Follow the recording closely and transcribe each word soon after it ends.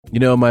You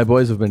know, my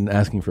boys have been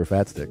asking for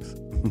fat sticks.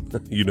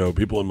 You know,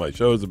 people in my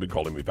shows have been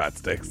calling me Fat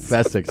Sticks.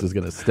 Fat sticks is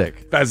going to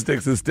stick. Fat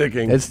Sticks is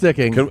sticking. It's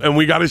sticking. And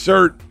we got a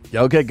shirt.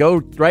 Okay, go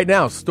right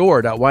now.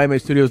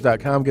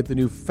 Store.ymstudios.com. Get the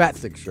new Fat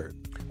Stick shirt.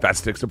 Fat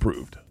Sticks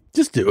approved.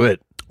 Just do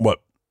it. What?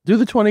 Do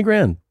the 20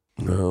 grand.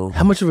 No.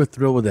 How much of a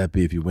thrill would that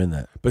be if you win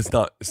that? But it's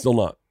not. It's still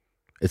not.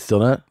 It's still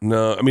not?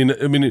 No. I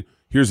mean,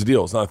 here's the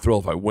deal. It's not a thrill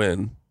if I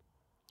win.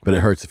 But it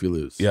hurts if you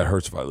lose. Yeah, it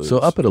hurts if I lose. So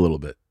up it a little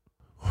bit.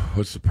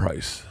 What's the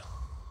price?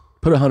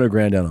 Put 100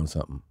 grand down on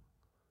something.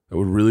 It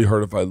would really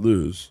hurt if I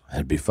lose.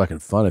 It'd be fucking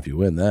fun if you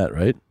win that,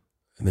 right?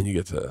 And then you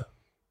get to...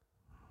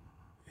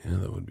 Yeah,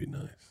 that would be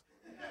nice.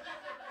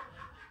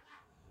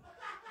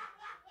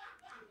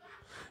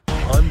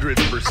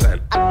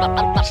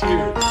 100%.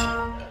 Cheers.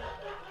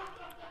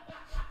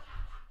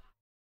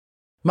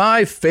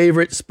 My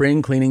favorite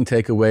spring cleaning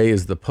takeaway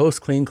is the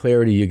post-clean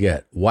clarity you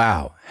get.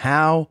 Wow,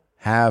 how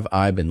have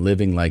I been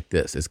living like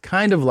this? It's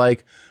kind of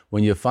like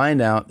when you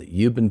find out that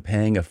you've been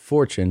paying a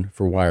fortune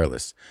for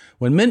wireless.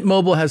 When Mint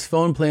Mobile has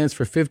phone plans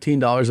for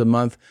 $15 a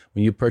month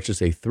when you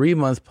purchase a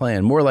 3-month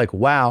plan, more like,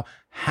 wow,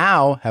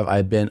 how have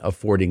I been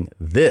affording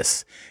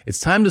this? It's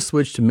time to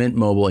switch to Mint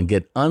Mobile and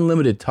get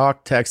unlimited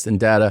talk, text, and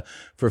data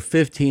for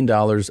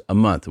 $15 a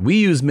month. We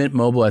use Mint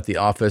Mobile at the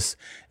office,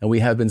 and we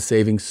have been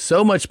saving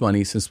so much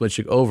money since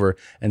switching over,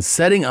 and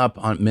setting up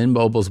on Mint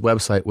Mobile's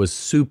website was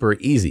super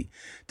easy.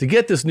 To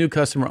get this new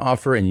customer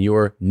offer and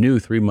your new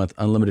 3-month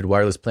unlimited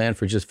wireless plan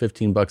for just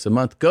 $15 a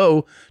month,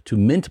 go to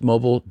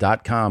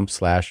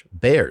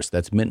mintmobile.com/bears.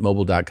 That's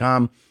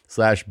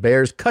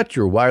mintmobile.com/bears. Cut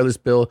your wireless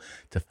bill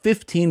to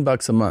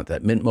 $15 a month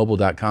at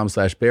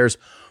mintmobile.com/bears.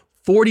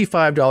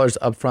 $45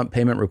 upfront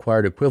payment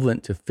required,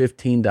 equivalent to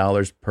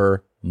 $15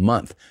 per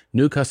month.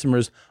 New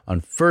customers on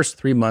first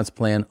 3 months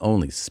plan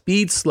only.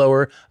 Speed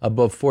slower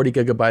above 40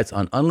 gigabytes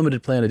on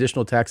unlimited plan.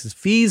 Additional taxes,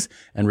 fees,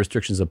 and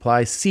restrictions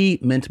apply. See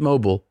Mint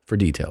Mobile for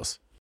details.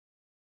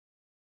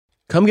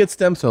 Come get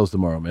stem cells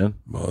tomorrow, man.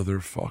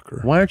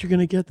 Motherfucker. Why aren't you going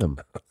to get them?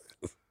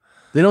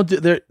 They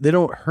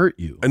don't hurt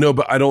you. I know,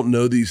 but I don't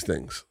know these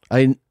things.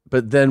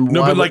 But then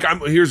no, but like I'm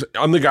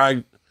the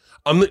guy.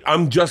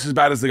 I'm just as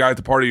bad as the guy at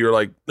the party. You're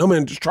like, no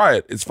man, just try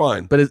it. It's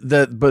fine. But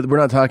but we're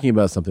not talking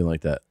about something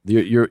like that.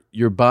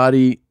 Your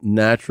body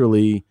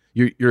naturally,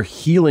 you're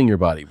healing your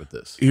body with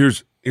this.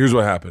 Here's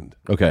what happened.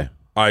 Okay.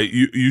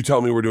 You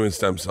tell me we're doing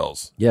stem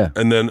cells. Yeah.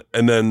 And then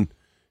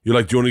you're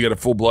like, do you want to get a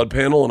full blood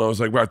panel? And I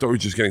was like, well, I thought we were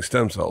just getting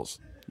stem cells.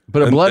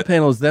 But a blood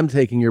panel is them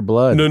taking your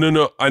blood.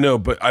 No. I know,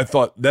 but I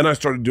thought then I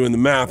started doing the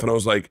math, and I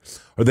was like,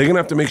 are they gonna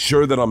have to make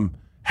sure that I'm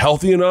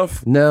healthy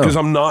enough? No. Because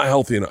I'm not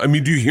healthy enough. I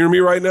mean, do you hear me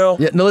right now?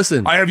 Yeah, no,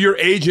 listen. I have your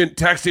agent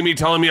texting me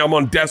telling me I'm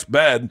on death's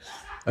bed.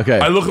 Okay.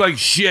 I look like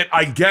shit.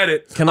 I get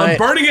it. I'm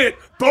burning it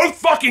both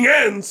fucking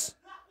ends.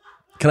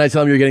 Can I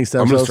tell him you're getting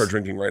stem cells? I'm going to start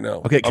drinking right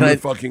now. Okay, can I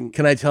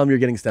tell him you're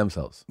getting stem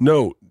cells?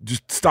 No,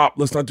 just stop.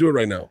 Let's not do it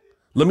right now.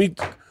 Dude,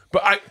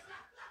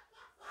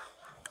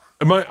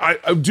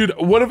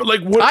 what if,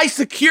 like, what? I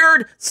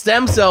secured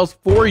stem cells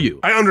for you.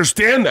 I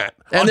understand that.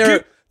 And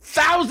they're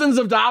thousands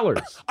of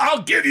dollars.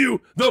 I'll give you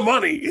the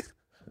money.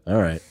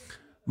 All right.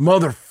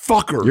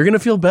 Motherfucker. You're going to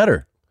feel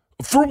better.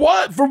 For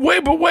what?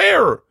 But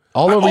where?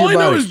 All over your body.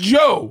 All I know is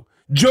Joe.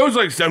 Joe's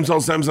like stem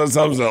cells.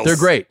 They're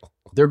great.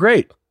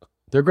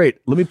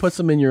 Let me put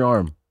some in your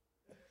arm.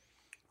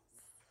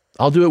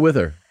 I'll do it with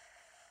her.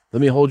 Let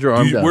me hold your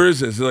arm down. Where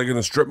is this? Is it like in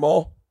a strip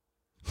mall?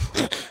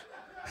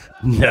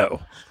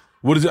 No.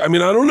 What is it? I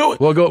mean, I don't know.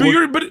 Well,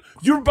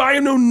 I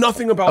know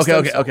nothing about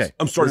stem cells. Okay.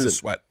 I'm starting to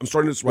sweat.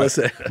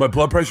 Listen. My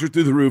blood pressure's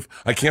through the roof.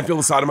 I can't feel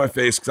the side of my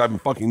face because I have a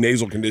fucking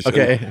nasal condition.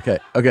 Okay.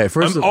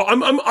 First of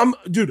all,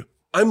 dude,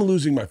 I'm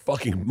losing my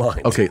fucking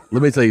mind. Okay,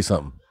 let me tell you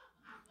something.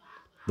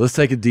 Let's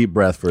take a deep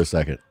breath for a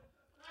second.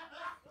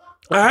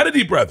 I had a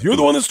deep breath. You're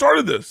the one that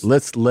started this.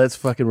 Let's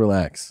fucking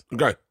relax.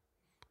 Okay.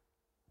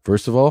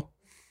 First of all,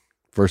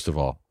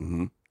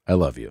 I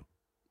love you.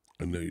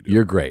 I know you do.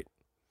 You're great.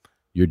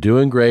 You're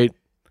doing great.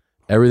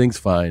 Everything's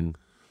fine.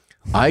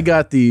 I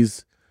got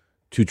these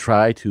to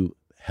try to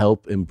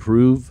help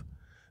improve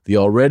the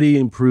already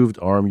improved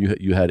arm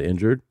you had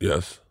injured.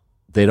 Yes.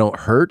 They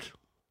don't hurt.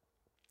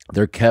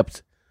 They're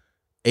kept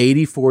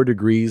 84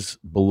 degrees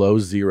below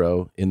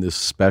zero in this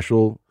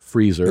special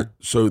freezer.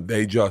 So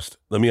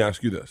let me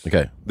ask you this.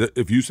 Okay.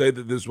 If you say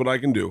that this is what I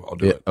can do, I'll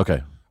do it.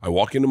 Okay. I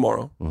walk in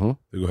tomorrow. Mm-hmm.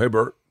 They go, hey,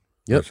 Bert.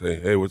 Yep. I say,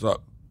 hey, what's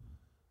up?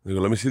 They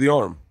go, let me see the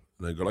arm.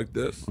 And I go like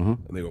this.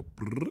 Mm-hmm. And they go,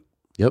 brrr.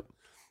 Yep.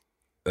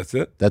 That's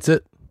it? That's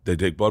it. They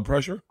take blood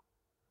pressure?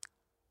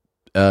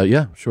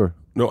 Yeah, sure.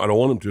 No, I don't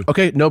want them to.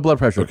 Okay, no blood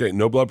pressure. Okay,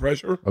 no blood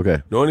pressure.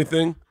 Okay. No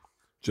anything.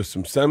 Just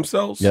some stem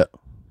cells. Yeah.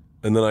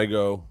 And then I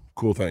go,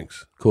 cool,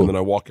 thanks. Cool. And then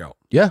I walk out.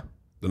 Yeah.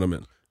 Then I'm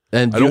in.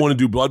 And I don't want to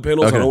do blood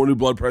panels. Okay. I don't want to do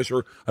blood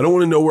pressure. I don't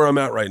want to know where I'm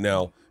at right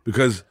now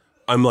because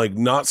I'm like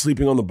not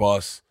sleeping on the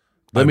bus.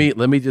 Let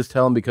me just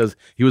tell him because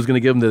he was going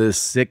to give him to this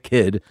sick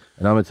kid,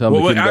 and I'm going to tell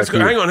him.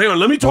 Hang on.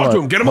 Let me talk to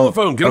him. Get him on the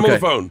phone. Get him on the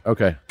phone.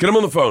 Okay. Get him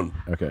on the phone.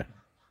 Okay.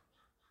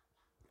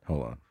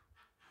 Hold on.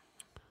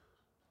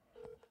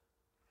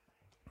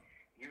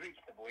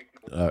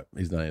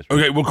 He's not answering.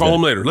 Okay, we'll call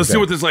him later. Let's deal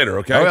with this later,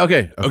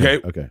 okay?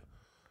 Okay.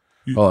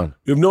 Hold on.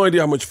 You have no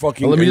idea how much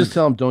fucking... Let me just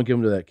tell him, don't give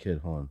him to that kid.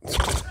 Hold on.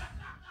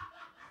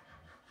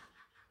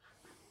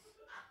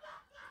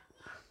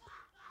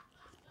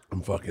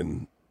 I'm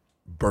fucking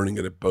burning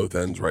it at both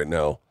ends right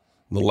now.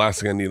 The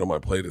last thing I need on my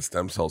plate is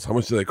stem cells. How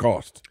much do they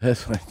cost?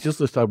 Just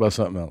let's talk about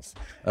something else.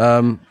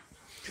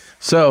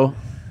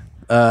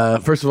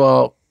 First of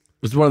all,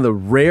 it was one of the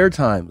rare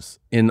times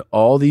in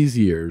all these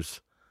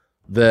years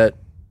that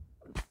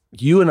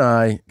you and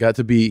I got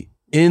to be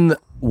in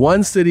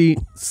one city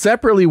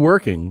separately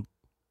working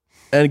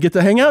and get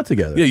to hang out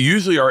together. Yeah,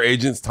 usually our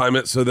agents time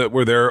it so that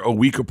we're there a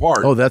week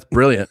apart. Oh, that's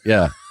brilliant.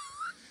 Yeah.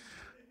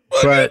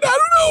 But I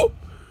don't know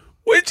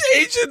which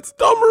agent's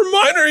dumb or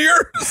mine are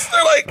yours.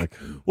 They're like,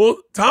 well,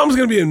 Tom's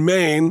going to be in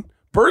Maine.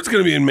 Bert's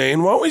going to be in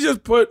Maine. Why don't we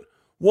just put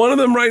one of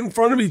them right in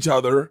front of each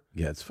other?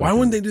 Yeah, it's Why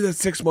wouldn't they do that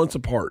 6 months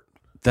apart?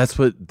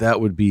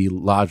 That would be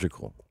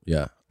logical.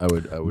 Yeah, I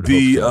would hope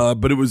so.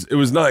 But it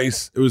was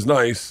nice. It was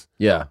nice.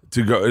 Yeah,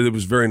 to go. It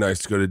was very nice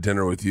to go to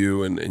dinner with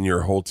you and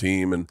your whole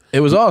team. And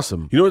it was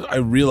awesome. You know what I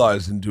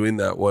realized in doing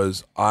that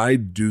was I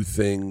do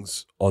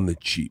things on the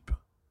cheap.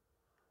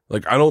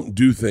 Like I don't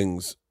do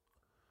things.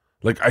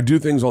 Like I do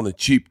things on the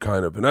cheap,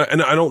 kind of, and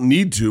I don't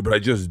need to, but I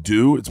just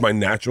do. It's my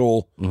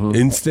natural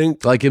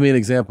instinct. Like, give me an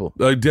example.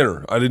 Like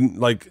dinner. I didn't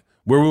like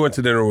where we went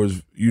to dinner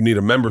was you need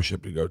a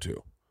membership to go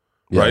to,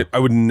 right? I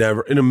would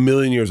never in a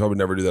million years I would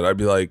never do that. I'd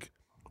be like,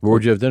 where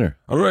would you have dinner?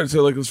 I don't know. I'd say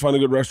like let's find a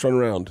good restaurant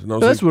around. And I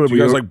was that's like, what do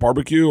you guys like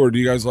barbecue or do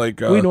you guys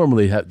like? We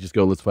normally just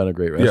go. Let's find a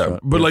great restaurant. Yeah,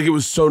 but like it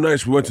was so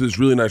nice. We went to this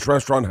really nice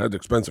restaurant, had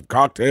expensive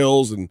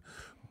cocktails, and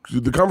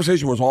the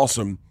conversation was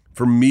awesome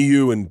for me,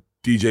 you, and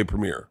DJ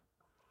Premier.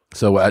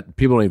 So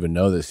people don't even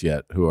know this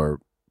yet.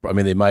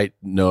 They might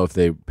know if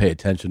they pay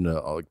attention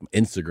to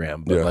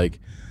Instagram, but like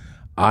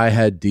I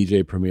had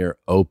DJ Premier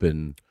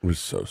open. It was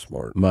so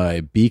smart. My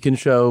Beacon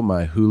show,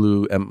 my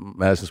Hulu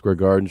Madison Square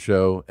Garden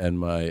show, and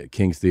my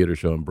King's Theater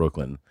show in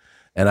Brooklyn.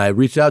 And I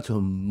reached out to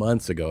him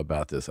months ago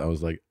about this. I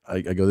was like,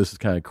 I go, this is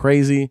kind of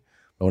crazy.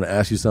 I want to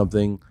ask you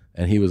something.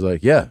 And he was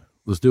like, yeah,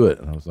 let's do it.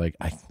 And I was like,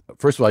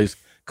 first of all, I just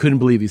couldn't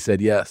believe he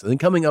said yes. And then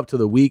coming up to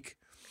the week,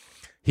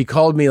 he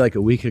called me like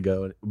a week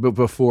ago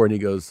before, and he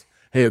goes,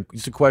 hey,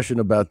 just a question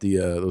about the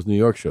those New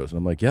York shows. And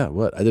I'm like, yeah,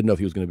 what? I didn't know if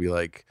he was going to be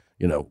like,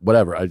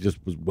 whatever. I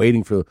just was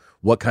waiting for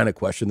what kind of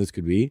question this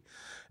could be.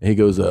 And he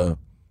goes,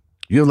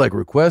 you have like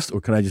requests, or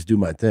can I just do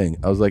my thing?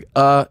 I was like,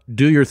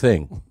 do your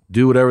thing.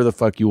 Do whatever the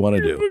fuck you want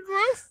to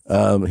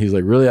do. He's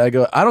like, really? I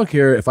go, I don't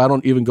care if I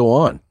don't even go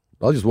on.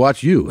 I'll just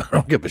watch you. I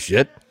don't give a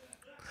shit.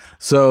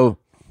 So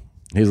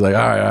he's like,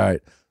 all right.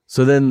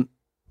 So then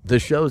the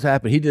shows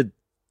happened. He did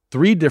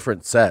 3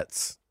 different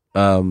sets,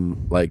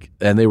 and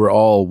they were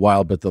all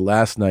wild, but the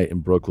last night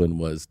in Brooklyn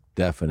was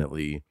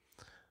definitely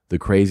the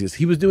craziest.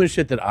 He was doing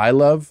shit that I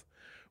love,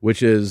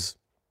 which is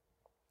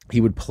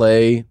he would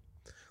play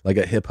like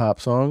a hip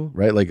hop song,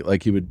 right?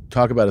 Like he would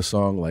talk about a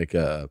song like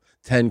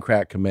 10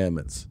 Crack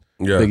Commandments,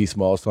 Biggie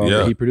Smalls song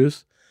that he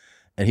produced,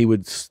 and he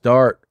would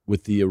start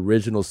with the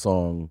original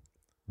song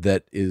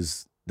that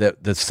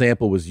the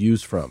sample was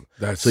used from.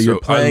 That's so you're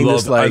playing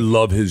this like, I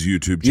love his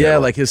YouTube channel. Yeah,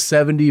 like his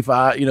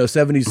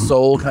 70s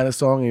soul kind of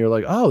song, and you're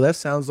like, oh, that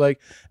sounds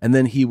like, and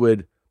then he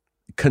would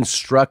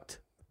construct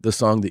the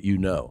song that you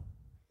know.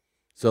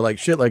 So like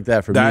shit like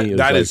that for me.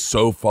 That is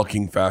so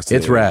fucking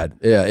fascinating. It's rad.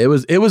 Yeah, it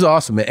was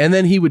awesome, man. And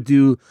then he would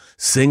do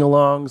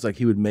sing-alongs, like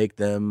he would make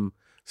them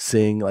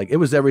sing. Like it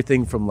was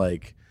everything from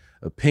like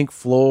Pink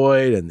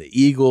Floyd and the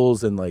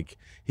Eagles, and like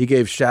he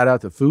gave shout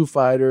out to Foo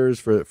Fighters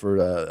for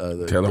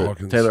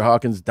Taylor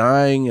Hawkins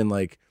dying, and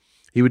like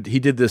he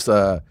did this.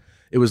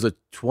 It was the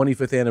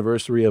 25th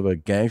anniversary of a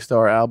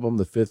Gangstar album,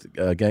 the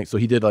 5th gang. So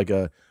he did like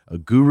a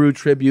Guru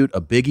tribute,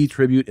 a Biggie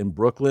tribute in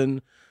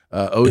Brooklyn.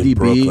 ODB. In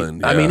Brooklyn,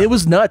 yeah. I mean, it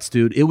was nuts,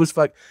 dude. It was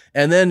fuck.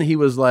 And then he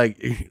was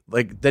like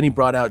then he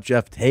brought out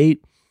Jeff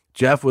Tate.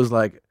 Jeff was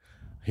like,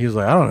 I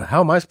don't know,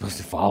 how am I supposed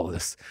to follow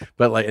this?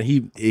 But like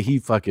he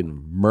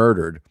fucking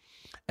murdered.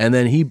 And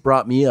then he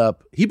brought me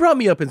up. He brought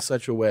me up in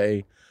such a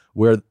way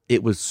where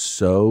it was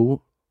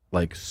so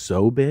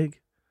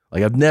big.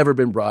 Like I've never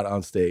been brought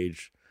on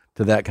stage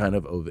to that kind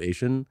of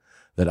ovation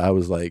that I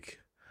was like,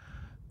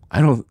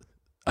 I don't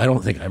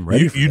think I'm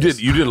ready for this.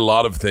 You did a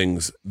lot of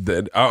things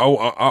that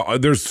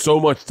there's so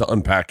much to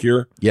unpack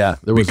here. Yeah,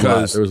 there was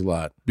a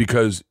lot.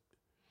 Because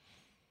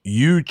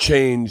you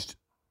changed,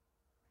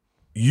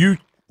 you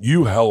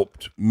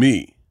helped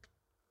me.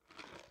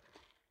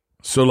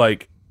 So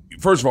like,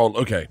 first of all,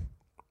 okay,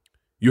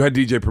 you had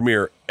DJ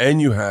Premier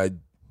and you had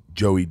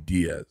Joey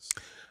Diaz.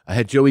 I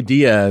had Joey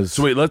Diaz.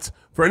 So wait,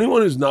 for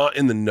anyone who's not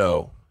in the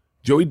know,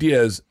 Joey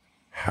Diaz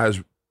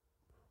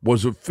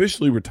was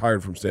officially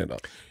retired from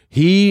stand-up.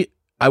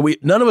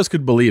 None of us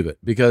could believe it,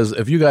 because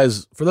if you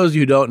guys, for those of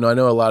you who don't know, I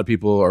know a lot of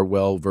people are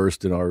well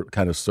versed in our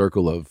kind of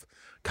circle of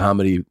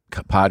comedy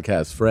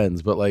podcast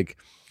friends, but like,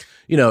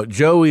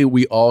 Joey,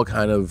 we all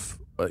kind of,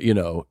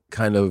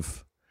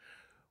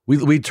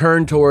 we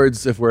turn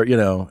towards, if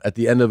we're, at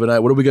the end of a night,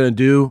 what are we going to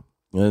do?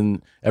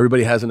 And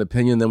everybody has an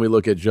opinion. Then we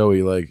look at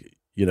Joey like,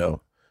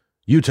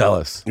 You tell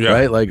us, Yeah.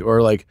 right? Like,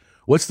 or like,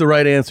 what's the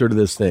right answer to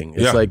this thing?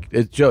 It's Yeah. like,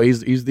 it's Joe.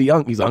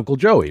 He's Uncle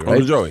Joey, right?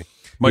 Uncle Joey.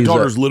 My He's,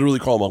 daughters literally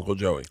call him Uncle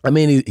Joey. I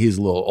mean, he's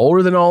a little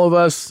older than all of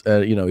us.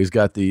 You know, he's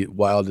got the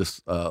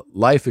wildest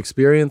life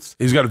experience.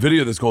 He's got a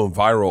video that's going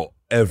viral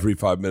every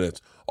 5 minutes.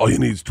 All you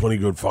need is 20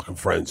 good fucking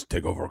friends to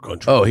take over a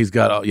country. Oh, he's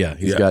got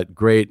got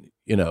great,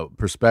 you know,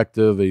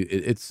 perspective.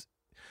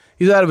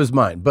 He's out of his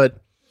mind.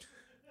 But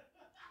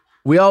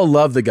we all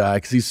love the guy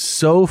because he's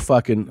so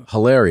fucking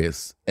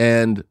hilarious.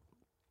 And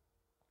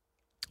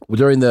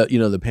during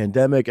the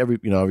pandemic,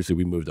 obviously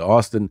we moved to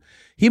Austin.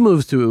 He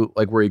moves to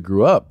like where he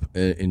grew up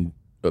in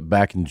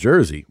back in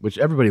Jersey, which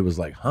everybody was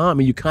like, huh? I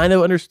mean, you kind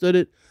of understood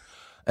it.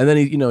 And then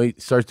he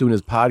starts doing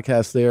his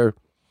podcast there.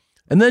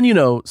 And then,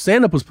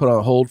 stand-up was put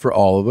on hold for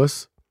all of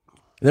us.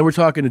 And then we're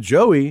talking to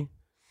Joey,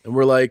 and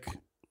we're like,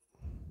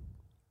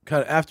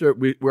 kind of after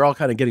we're all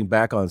kind of getting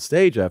back on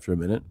stage after a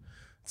minute.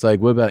 It's like,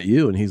 what about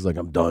you? And he's like,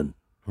 I'm done.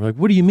 We're like,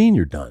 what do you mean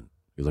you're done?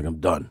 He's like, I'm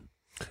done.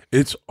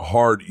 It's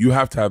hard. You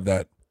have to have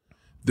that.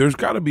 There's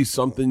got to be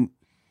something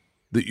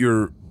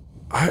that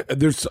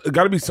there's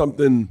got to be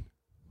something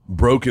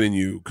broken in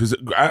you, because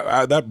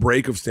at that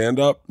break of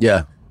stand-up,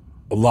 Yeah.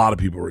 a lot of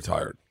people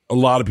retired. A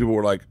lot of people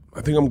were like, I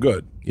think I'm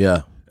good.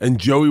 Yeah. And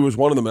Joey was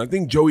one of them. And I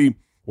think Joey,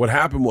 what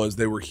happened was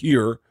they were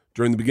here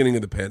during the beginning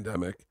of the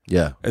pandemic.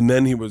 Yeah. And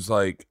then he was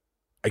like,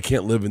 I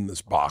can't live in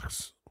this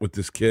box with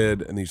this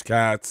kid and these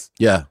cats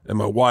Yeah. and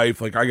my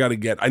wife. Like, I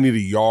need a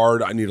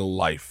yard. I need a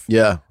life.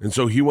 Yeah. And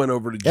so he went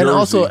over to Jersey. And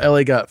also, LA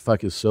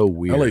is so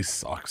weird. LA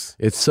sucks.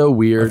 It's so I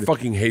weird.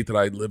 fucking hate that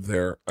I live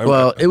there.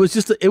 It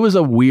was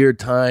a weird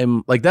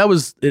time. Like that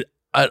was it.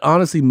 I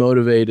honestly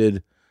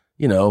motivated,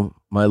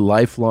 my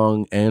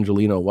lifelong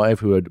Angelino wife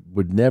who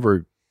would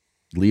never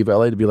leave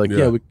LA to be like,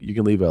 Yeah. you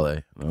can leave LA.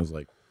 And I was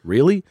like,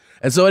 really?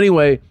 And so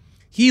anyway,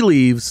 he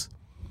leaves.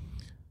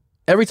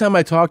 Every time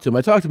I talk to him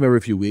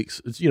every few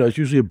weeks. It's it's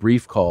usually a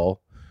brief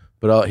call,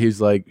 but he'll be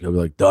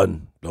like,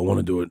 done. Don't want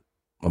to do it.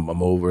 I'm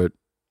over it.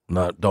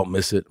 Don't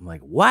miss it. I'm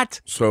like,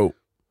 what? So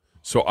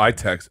I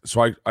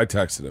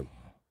texted him.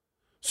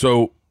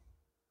 So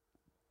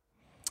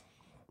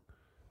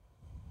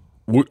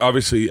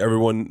obviously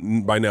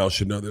everyone by now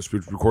should know this.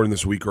 We're recording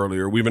this a week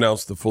earlier. We've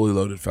announced the Fully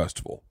Loaded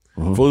Festival.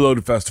 Mm-hmm. Fully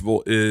Loaded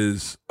Festival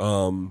is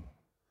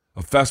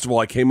a festival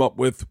I came up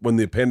with when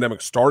the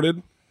pandemic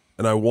started,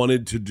 and I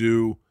wanted to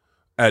do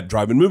at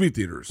drive-in movie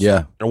theaters.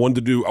 Yeah.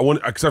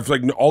 Except for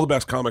like all the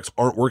best comics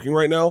aren't working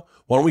right now.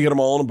 Why don't we get them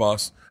all on a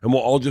bus and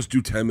we'll all just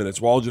do 10 minutes.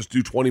 We'll all just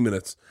do 20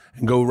 minutes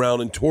and go around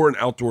and tour in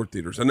outdoor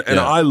theaters. And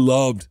I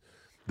loved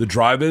the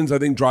drive-ins. I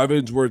think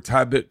drive-ins were a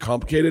tad bit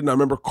complicated. And I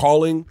remember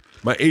calling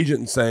my agent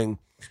and saying,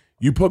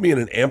 you put me in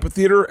an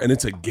amphitheater and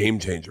it's a game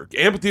changer.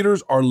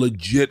 Amphitheaters are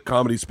legit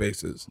comedy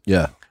spaces.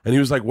 Yeah. And he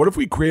was like, what if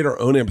we create our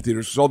own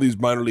amphitheaters? Because all these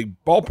minor league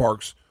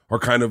ballparks are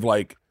kind of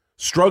like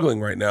struggling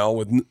right now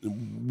with,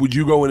 would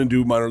you go in and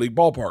do minor league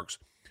ballparks?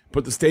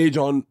 Put the stage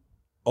on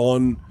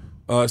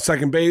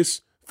second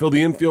base, fill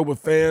the infield with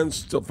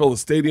fans, fill the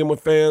stadium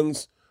with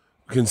fans,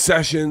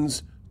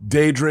 concessions,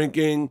 day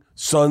drinking,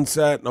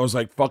 sunset. And I was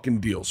like, fucking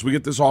deal. So we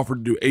get this offer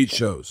to do 8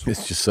 shows.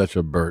 It's just such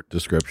a Bert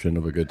description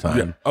of a good time.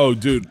 Yeah. Oh,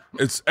 dude,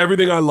 it's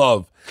everything I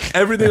love.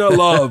 Everything I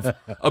love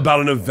about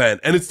an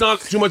event. And it's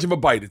not too much of a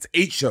bite. It's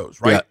 8 shows,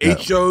 right? Yeah,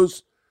 8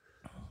 shows.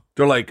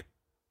 They're like,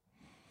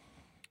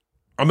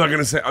 I'm not going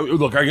to say,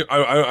 look,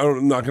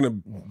 I'm not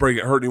going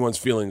to hurt anyone's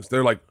feelings.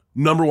 They're like,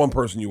 number 1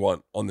 person you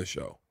want on this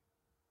show.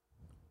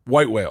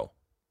 White Whale.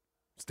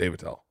 It's Dave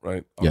Attell,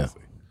 right?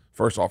 Obviously. Yeah.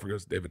 First offer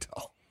goes to Dave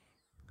Attell.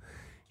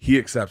 He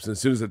accepts, and as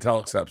soon as Attell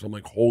accepts, I'm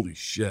like, holy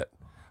shit.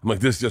 I'm like,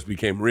 this just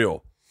became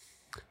real.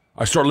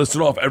 I start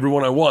listing off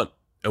everyone I want,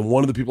 and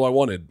one of the people I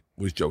wanted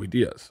was Joey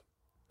Diaz.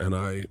 And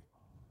I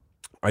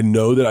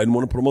know that I didn't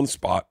want to put him on the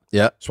spot.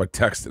 Yeah. So I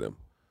texted him,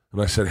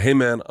 and I said, hey,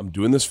 man, I'm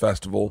doing this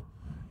festival.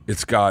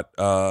 It's got,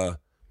 I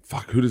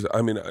want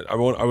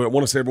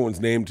to say everyone's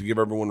name to give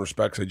everyone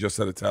respect, because I just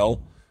said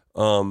Attell.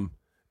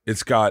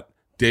 It's got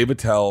Dave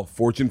Attell,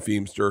 Fortune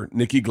Feimster,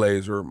 Nikki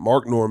Glazer,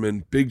 Mark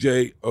Norman, Big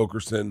J.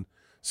 Okerson,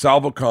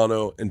 Sal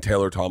Vulcano, and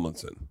Taylor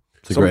Tomlinson.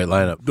 It's a great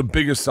lineup. The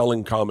biggest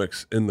selling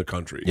comics in the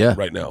country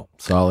right now.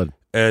 Solid.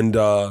 And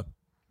I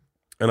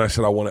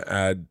said, I want to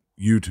add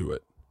you to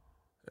it.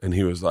 And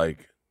he was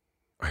like,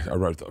 I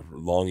wrote a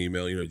long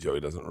email.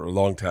 Or a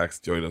long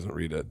text. Joey doesn't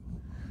read it.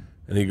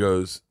 And he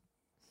goes,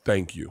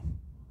 thank you.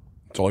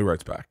 That's all he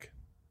writes back.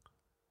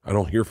 I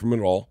don't hear from him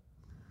at all.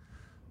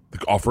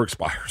 The offer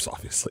expires,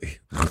 obviously.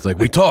 It's like,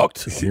 we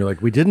talked. And you're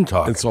like, we didn't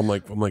talk. And so I'm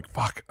like,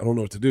 fuck, I don't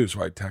know what to do.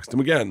 So I text him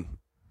again.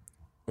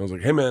 I was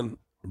like, hey, man,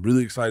 I'm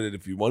really excited.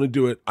 If you want to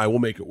do it, I will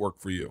make it work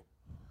for you.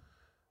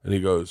 And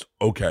he goes,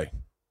 okay.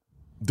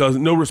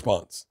 No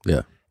response.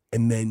 Yeah.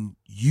 And then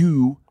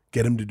you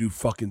get him to do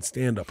fucking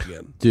stand-up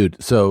again. Dude,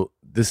 so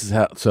this is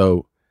how,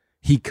 so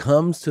he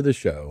comes to the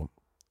show.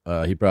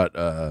 He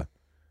brought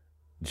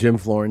Jim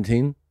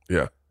Florentine.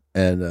 Yeah.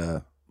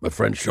 And my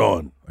friend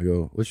Sean. I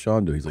go, what's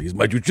Sean do? He's like, he's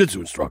my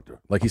jiu-jitsu instructor.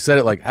 Like, he said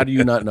it like, how do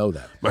you not know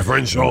that? My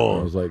friend Sean.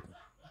 I was like,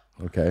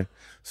 okay.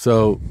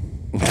 So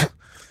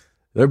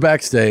they're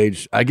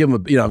backstage. I give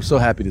him I'm so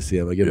happy to see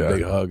him. I give him a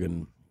big hug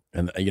and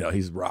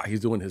he's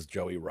doing his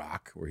Joey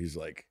rock where he's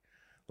like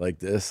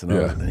this and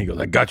then he goes,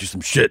 I got you some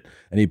shit,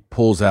 and he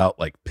pulls out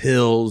like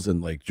pills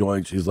and like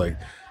joints. He's like,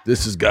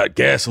 this has got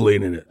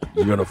gasoline in it.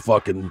 You're gonna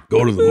fucking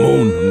go to the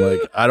moon. I'm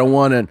like, I don't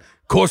want it.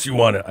 Of course you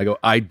want it. I go,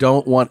 I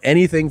don't want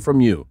anything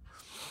from you.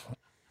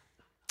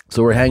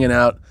 So we're hanging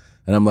out,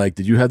 and I'm like,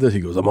 did you have this? He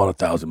goes, I'm on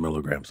 1,000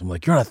 milligrams. I'm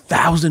like, you're on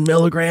 1,000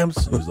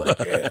 milligrams? He was like,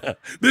 yeah.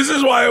 This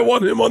is why I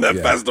want him on that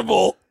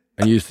festival.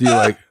 And you see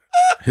like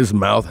his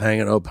mouth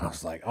hanging open. I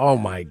was like, oh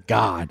my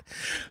God.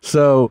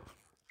 So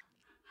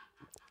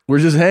we're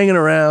just hanging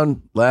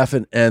around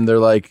laughing, and they're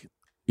like,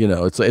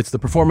 it's the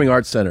Performing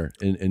Arts Center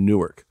in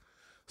Newark.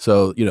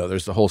 So,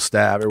 there's the whole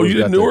staff. Oh, you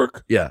did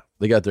Newark? Yeah.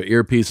 They got their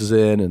earpieces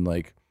in and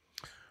like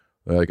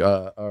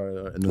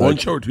and one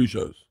show or two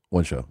shows?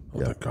 One show.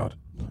 Oh, thank God.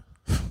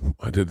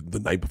 I did the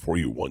night before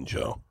you one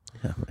show.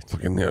 Yeah,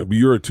 fucking,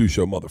 you're a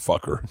 2-show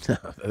motherfucker.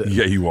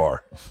 Yeah, you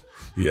are.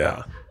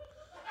 Yeah.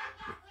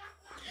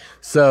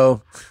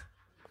 So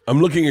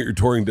I'm looking at your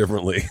touring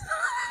differently.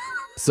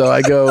 So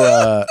I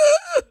go,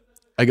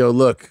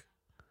 look.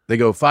 They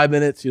go 5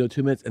 minutes, 2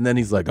 minutes, and then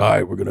he's like, all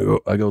right, we're gonna go.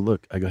 I go,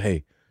 look. I go,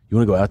 hey, you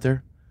want to go out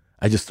there?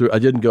 I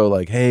didn't go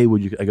like, hey,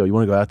 would you? I go, you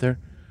want to go out there?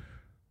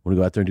 Want to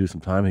go out there and do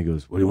some time? He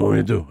goes, what do you want me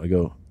to do? I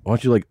go, why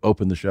don't you like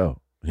open the show?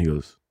 And he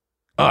goes,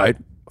 all right,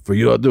 for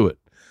you, I'll do it.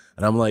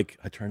 And I'm like,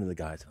 I turned to the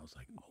guys and I was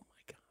like, oh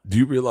my God. Do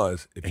you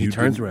realize if he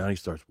turns around, he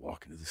starts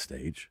walking to the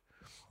stage.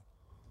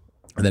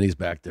 And then he's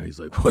back there. He's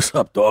like, what's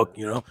up, dog?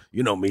 You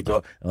know me,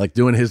 dog. And like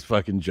doing his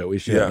fucking Joey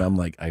shit. Yeah. And I'm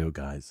like, I go,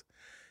 guys,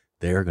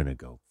 they're going to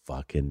go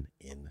fucking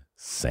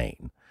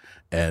insane.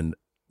 And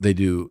they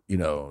do,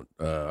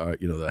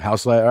 the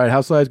house light. All right,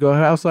 house lights go,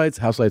 house lights.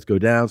 House lights go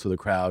down. So the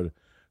crowd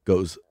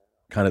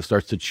kind of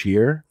starts to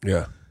cheer.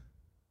 Yeah.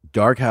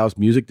 Dark house,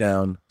 music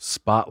down,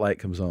 spotlight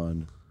comes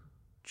on.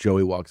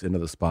 Joey walks into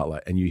the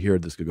spotlight, and you hear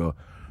this go,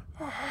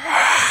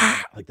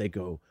 like they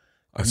go.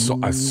 I saw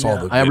the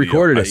video. I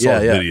recorded it. I saw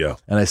the video.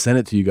 And I sent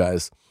it to you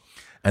guys.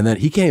 And then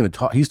he can't even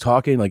talk. He's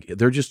talking like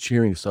they're just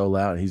cheering so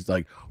loud. And he's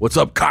like, "What's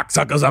up,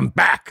 cocksuckers? I'm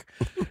back."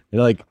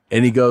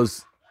 and he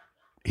goes.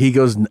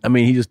 I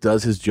mean, he just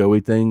does his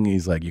Joey thing.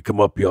 He's like, "You come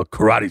up, you'll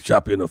karate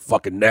chop you in the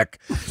fucking neck."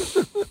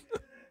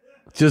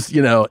 Just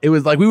it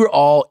was like we were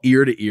all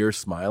ear to ear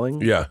smiling.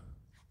 Yeah.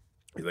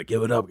 He's like,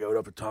 give it up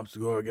for Tom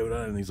Segura, give it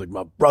up. And he's like,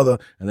 my brother.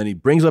 And then he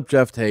brings up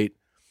Jeff Tate,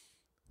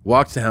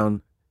 walks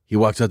down. He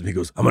walks up to me, he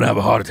goes, I'm going to have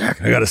a heart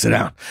attack. I got to sit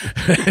down.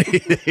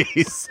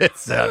 He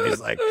sits down.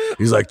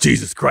 He's like,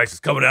 Jesus Christ, it's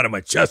coming out of my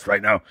chest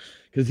right now.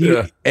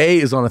 Because A,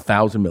 is on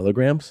 1,000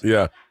 milligrams.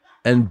 Yeah.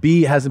 And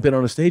B, hasn't been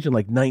on a stage in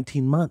like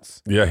 19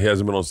 months. Yeah, he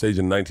hasn't been on stage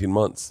in 19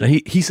 months. And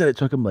he said it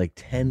took him like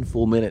 10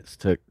 full minutes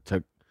to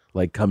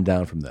like come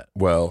down from that.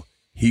 Well,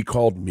 he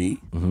called me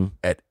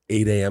at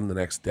 8 a.m. the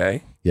next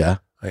day. Yeah.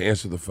 I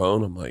answered the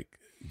phone. I'm like,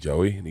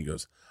 Joey? And he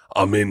goes,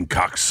 I'm in,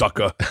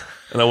 cocksucker.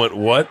 And I went,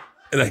 what?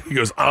 And he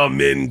goes,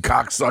 I'm in,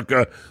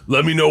 cocksucker.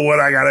 Let me know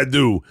what I got to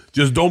do.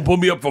 Just don't put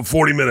me up for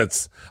 40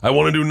 minutes. I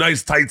want to do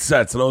nice, tight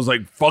sets. And I was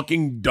like,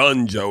 fucking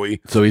done,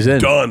 Joey. So he's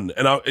in. Done.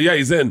 And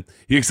he's in.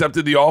 He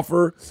accepted the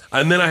offer.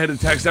 And then I had to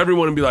text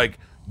everyone and be like,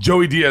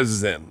 Joey Diaz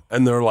is in.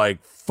 And they're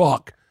like,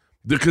 fuck.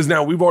 Because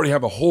now we've already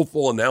have a whole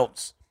full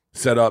announce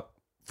set up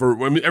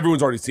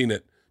everyone's already seen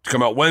it, to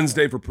come out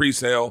Wednesday for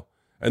pre-sale.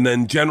 And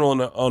then general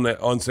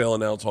on sale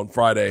announce on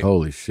Friday.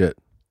 Holy shit!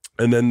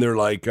 And then they're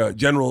like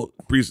general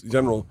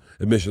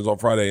admissions on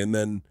Friday, I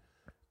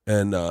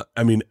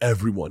mean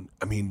everyone.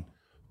 I mean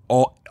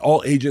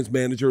all agents,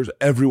 managers,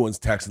 everyone's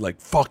texting like,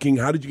 "Fucking,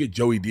 how did you get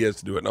Joey Diaz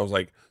to do it?" And I was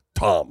like,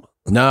 "Tom."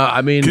 No,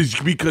 I mean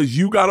because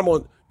you got him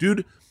on,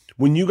 dude.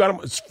 When you got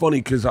him, it's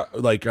funny because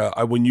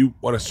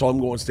when I saw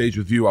him go on stage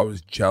with you, I was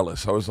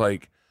jealous. I was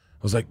like,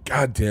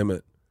 God damn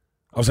it!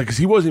 I was like, because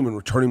he wasn't even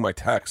returning my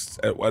texts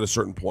at a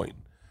certain point.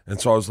 And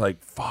so I was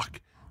like,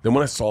 fuck. Then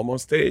when I saw him on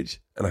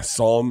stage and I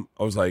saw him,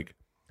 I was like,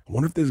 I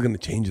wonder if this is going to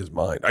change his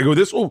mind. I go,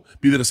 this will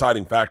be the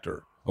deciding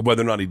factor of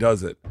whether or not he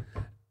does it.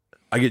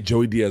 I get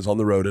Joey Diaz on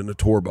the road in a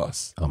tour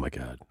bus. Oh my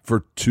God.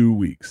 For 2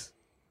 weeks.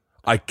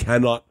 I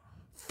cannot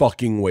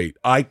fucking wait.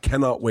 I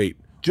cannot wait.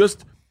 I'm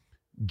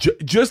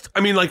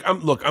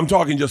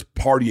talking just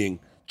partying.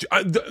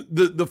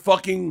 The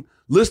fucking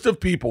list of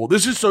people.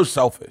 This is so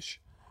selfish.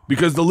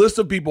 Because the list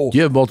of people,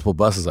 you have multiple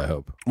buses. I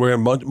hope we're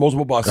in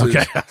multiple buses.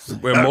 Okay.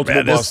 We have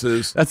multiple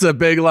buses. That's a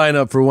big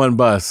lineup for one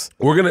bus.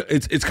 We're gonna.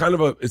 It's kind of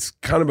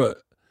a.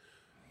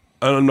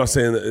 I'm not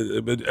saying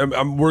that,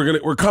 but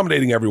we're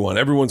accommodating everyone.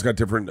 Everyone's got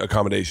different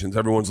accommodations.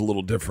 Everyone's a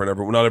little different.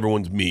 Not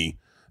everyone's me.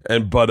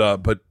 But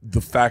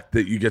the fact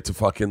that you get to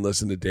fucking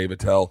listen to Dave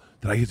Attell,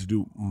 that I get to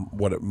do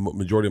what a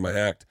majority of my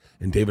act,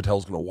 and Dave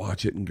Attell's gonna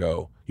watch it and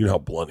go, you know how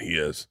blunt he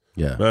is.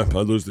 Yeah, man,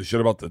 I lose the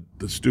shit about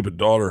the stupid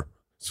daughter.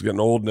 It's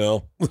getting old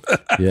now.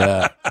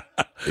 Yeah.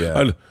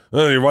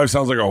 Your wife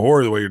sounds like a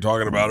whore the way you're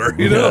talking about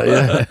her. You know,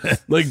 yeah.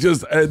 Like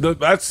just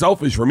that's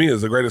selfish for me.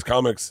 As the greatest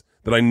comics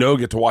that I know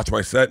get to watch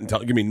my set and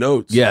give me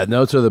notes. Yeah,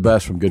 notes are the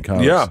best from good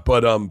comics. Yeah,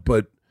 but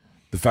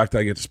the fact that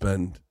I get to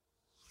spend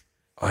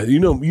You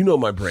know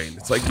my brain.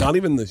 It's like not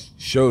even the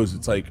shows.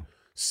 It's like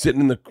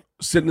sitting in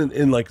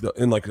like a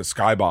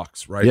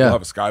skybox, right? Yeah. You'll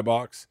have a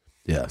skybox.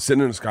 Yeah.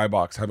 Sitting in a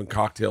skybox, having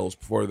cocktails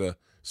before the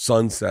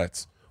sun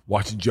sets,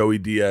 watching Joey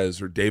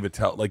Diaz or David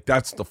Tell. Like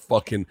that's the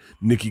fucking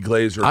Nikki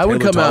Glazer. I would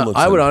Taylor come out.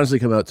 Tomlinson. I would honestly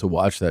come out to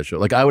watch that show.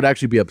 Like I would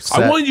actually be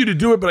upset. I want you to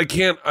do it, but I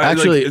can't.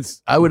 Actually,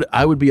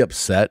 I would be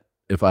upset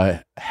if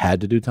I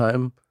had to do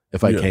time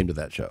if I came to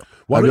that show.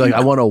 I'd be like,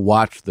 I want to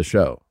watch the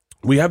show.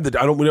 We haven't.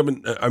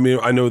 I mean,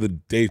 I know the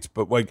dates,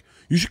 but like,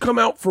 you should come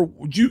out for.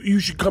 You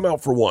should come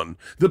out for one.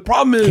 The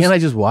problem is, can't I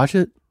just watch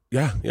it?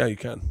 Yeah, you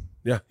can.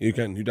 Yeah, you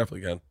can. You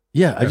definitely can.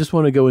 Yeah, I just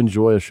want to go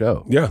enjoy a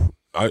show. Yeah,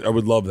 I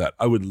would love that.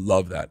 I would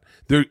love that.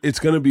 It's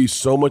going to be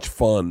so much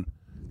fun.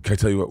 Can I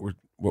tell you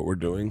what we're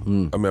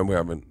doing? I mean, we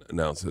haven't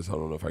announced this. I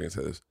don't know if I can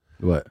say this.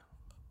 What?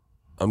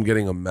 I'm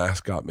getting a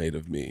mascot made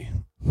of me.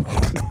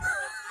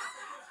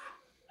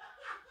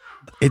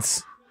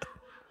 It's.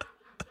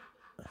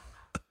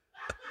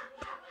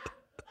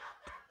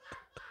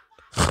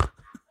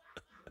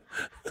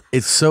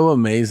 It's so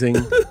amazing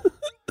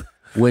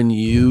when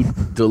you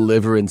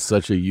deliver in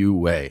such a you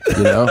way,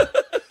 you know?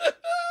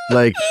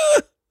 Like,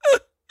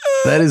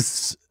 that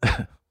is...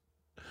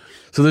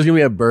 So there's going to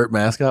be a Bert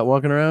mascot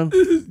walking around?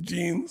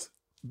 Jeans,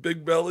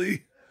 big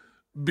belly,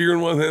 beer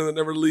in one hand that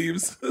never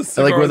leaves.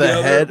 Like with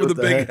a head? With a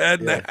big head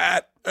and a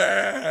hat.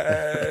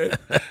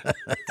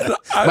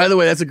 By the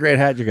way, that's a great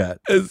hat you got.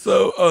 And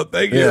so,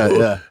 thank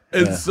you.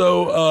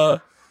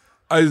 So,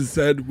 I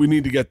said, we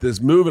need to get this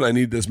moving. I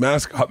need this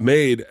mascot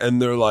made. And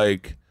they're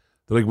like,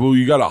 well,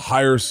 you got to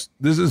hire.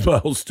 This is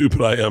how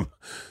stupid I am.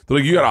 They're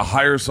like, you got to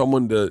hire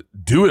someone to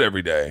do it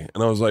every day.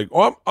 And I was like,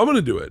 oh, I'm going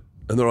to do it.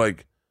 And they're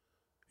like,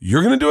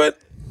 you're going to do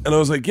it? And I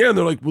was like, yeah. And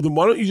they're like, well, then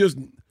why don't you just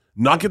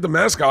not get the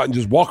mascot and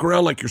just walk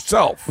around like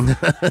yourself? And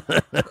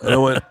I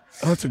went,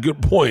 oh, that's a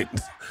good point.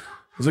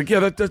 I was like,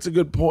 yeah, that's a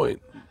good point.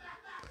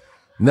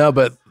 No,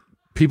 but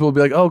people would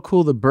be like, oh,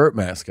 cool, the Bert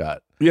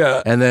mascot.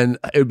 Yeah. And then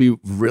it would be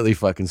really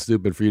fucking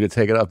stupid for you to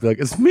take it off and be like,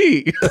 it's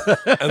me.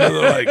 And then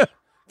they're like, can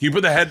you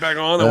put the head back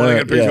on? I want to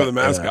get a picture of the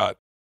mascot.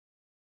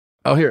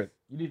 Oh, here.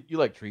 You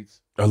like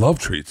treats. I love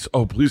treats.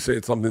 Oh, please say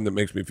it's something that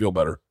makes me feel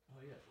better.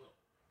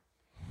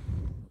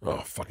 Oh,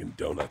 fucking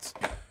donuts.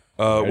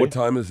 What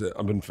time is it?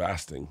 I've been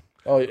fasting.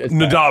 Oh, it's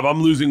Nadav,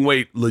 I'm losing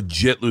weight.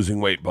 Legit losing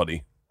weight,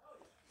 buddy.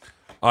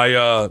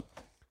 I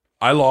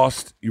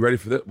lost. You ready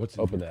for this? What's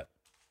open that?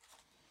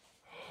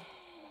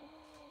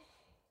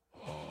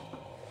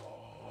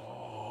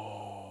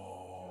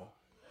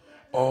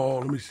 Oh,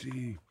 let me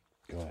see.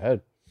 Go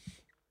ahead.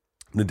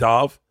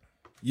 Nadav?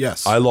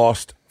 Yes. I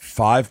lost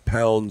 5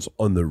 pounds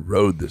on the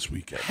road this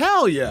weekend.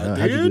 Hell yeah, dude.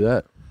 How'd you do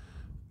that?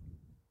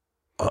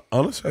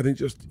 Honestly, I think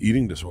just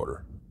eating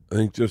disorder. I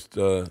think just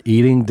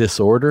Eating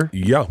disorder?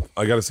 Yeah,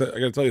 I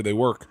gotta tell you, they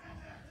work.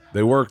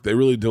 They work. They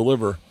really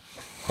deliver.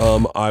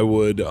 I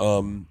would.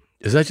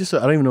 Is that just?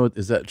 I don't even know. What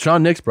is that?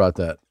 Sean Nix brought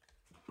that.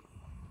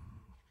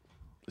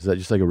 Is that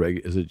just like a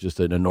regular? Is it just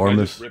an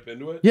enormous? Can I just rip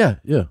into it? Yeah,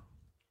 yeah.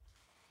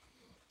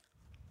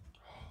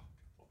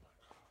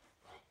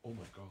 Oh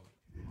my god.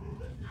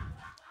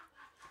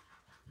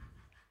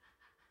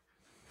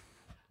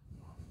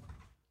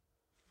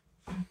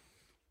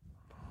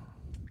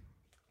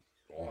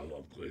 Oh, I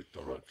love glazed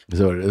donuts. Is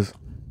that what it is?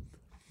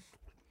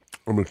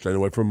 I'm gonna stay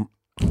away from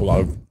a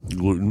lot of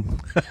gluten.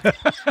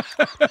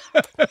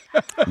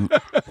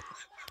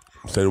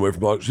 Staying away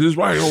from a lot. See, this is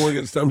why I don't want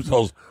to get stem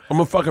cells. I'm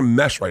a fucking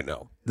mess right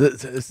now.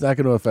 It's not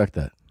going to affect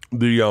that.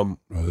 Oh,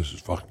 this is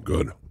fucking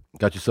good.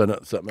 Got you something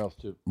else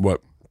too.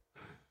 What?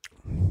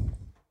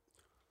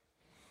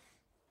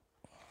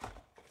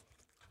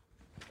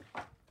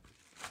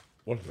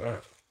 What's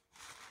that?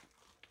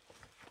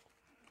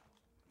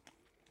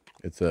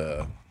 It's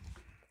a.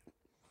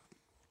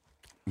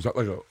 Is that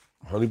like a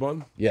honey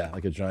bun? Yeah,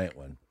 like a giant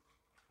one.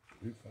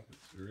 Are you fucking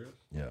serious?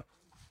 Yeah.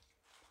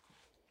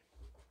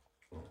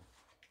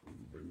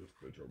 Bring this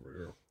bitch over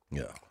here.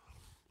 Yeah.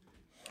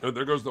 Oh,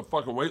 there goes the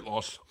fucking weight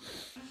loss.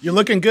 You're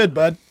looking good,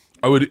 bud.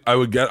 I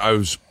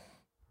was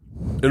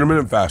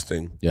intermittent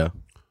fasting Yeah.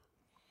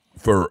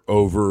 for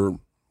over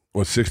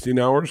 16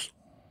 hours.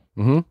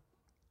 Mm-hmm.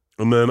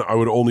 And then I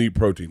would only eat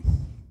protein.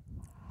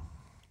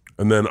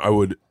 And then I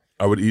would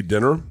eat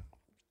dinner.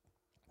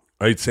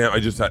 I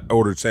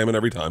ordered salmon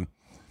every time.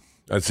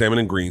 I had salmon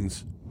and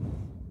greens.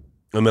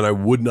 And then I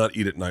would not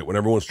eat at night. When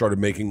everyone started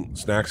making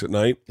snacks at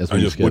night, I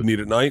just wouldn't eat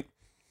at night.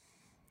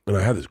 And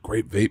I had this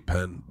great vape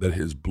pen that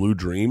is Blue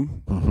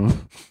Dream. Mm-hmm.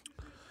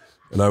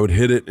 And I would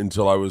hit it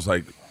until I was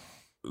like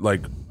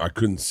I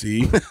couldn't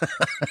see.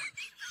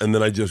 And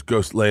then I just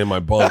go lay in my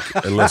bunk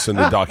and listen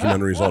to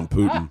documentaries on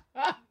Putin.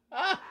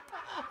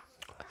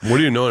 What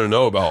do you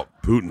know about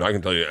Putin? I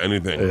can tell you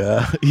anything.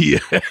 Yeah. Yeah.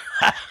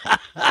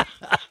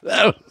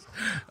 That was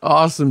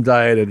awesome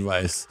diet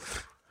advice.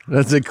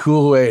 That's a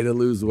cool way to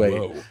lose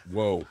weight.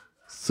 Whoa.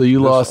 So you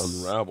This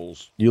lost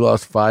unravels. You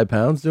lost 5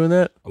 pounds doing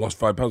that? I lost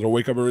 5 pounds. I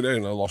wake up every day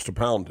and I lost a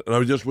pound.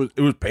 And it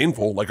was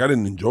painful. Like I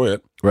didn't enjoy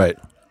it. Right.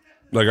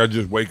 Like I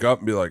just wake up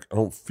and be like,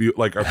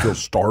 I feel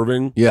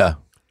starving. Yeah.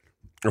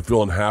 I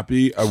feel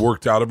unhappy. I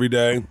worked out every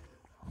day.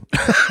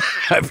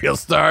 I feel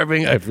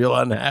starving. I feel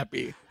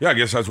unhappy. Yeah, I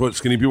guess that's what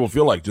skinny people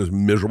feel like, just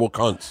miserable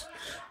cunts.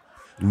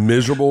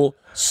 Miserable,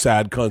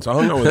 sad cunts. I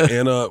hung out with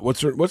Anna.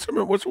 What's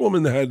the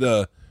woman that had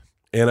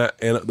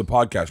Anna the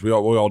podcast? We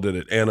all did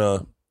it.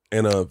 Anna.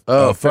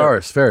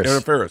 Ferris.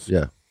 Anna Ferris.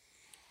 Yeah.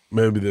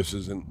 Maybe this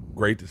isn't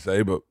great to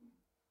say, but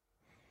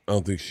I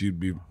don't think she'd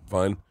be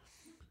fine.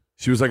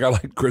 She was like, I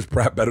liked Chris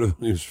Pratt better when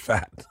he was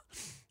fat.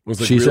 I was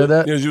like, She said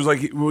that? Yeah, she was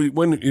like,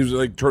 when he was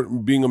like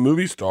being a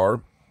movie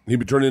star, he'd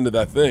be turned into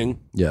that thing.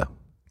 Yeah.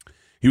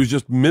 He was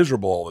just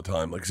miserable all the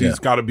time. Like, he's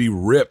got to be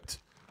ripped.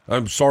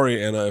 I'm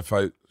sorry, Anna, if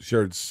I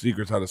shared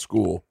secrets out of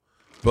school,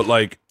 but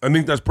like, I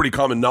think that's pretty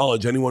common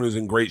knowledge. Anyone who's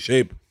in great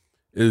shape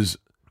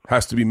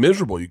has to be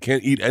miserable. You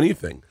can't eat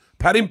anything.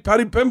 Patty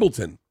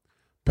Pimbleton.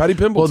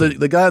 Well,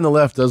 the guy on the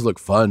left does look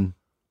fun.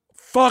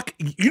 Fuck,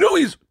 you know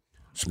he's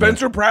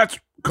Spencer Pratt's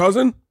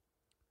cousin?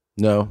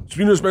 No. Do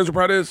you know who Spencer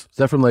Pratt is? Is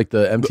that from like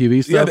the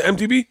MTV stuff? Yeah, the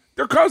MTV.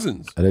 They're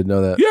cousins. I didn't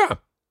know that. Yeah.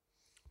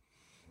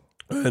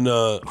 And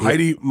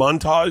Heidi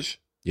Montage.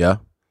 Yeah.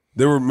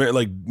 They were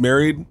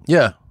married.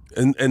 Yeah.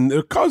 And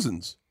they're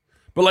cousins.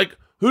 But like,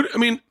 who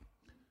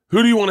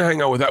do you want to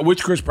hang out with?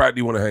 Which Chris Pratt do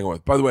you want to hang out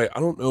with? By the way, I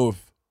don't know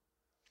if,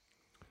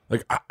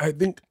 like, I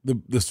think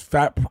this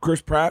fat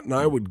Chris Pratt and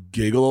I would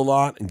giggle a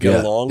lot and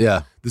get along.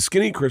 Yeah. The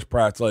skinny Chris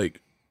Pratt's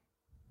like,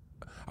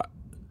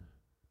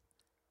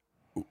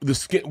 what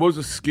was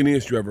the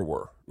skinniest you ever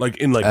were? Like,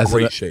 in like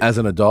great shape. As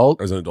an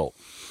adult? As an adult.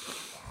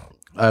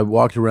 I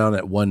walked around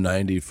at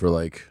 190 for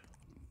like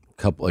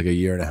a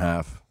year and a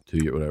half, 2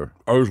 years, whatever.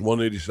 I was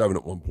 187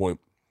 at one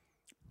point.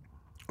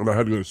 And I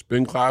had to go to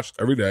spin class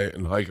every day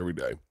and hike every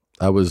day.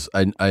 I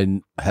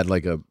had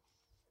like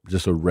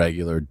just a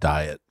regular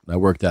diet. I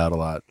worked out a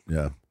lot.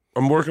 Yeah.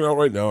 I'm working out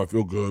right now. I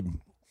feel good.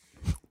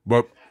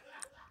 But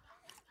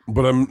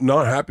I'm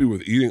not happy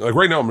with eating. Like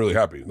right now I'm really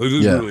happy. Like, this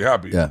is really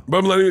happy. Yeah. But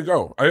I'm letting it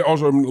go. I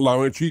also am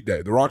allowing a cheat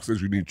day. The Rock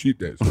says we need cheat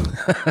days. Do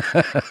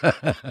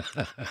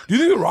you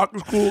think The Rock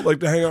is cool, like,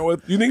 to hang out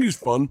with? Do you think he's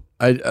fun?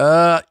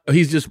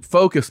 He's just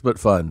focused but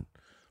fun.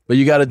 But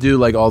you got to do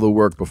like all the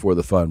work before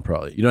the fun,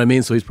 probably. You know what I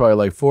mean? So he's probably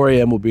like 4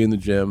 a.m. we'll be in the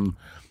gym.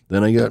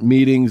 Then I got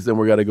meetings. Then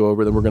we got to go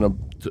over. Then we're going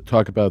to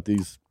talk about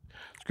these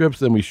scripts.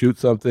 Then we shoot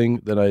something.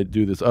 Then I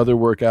do this other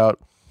workout.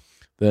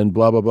 Then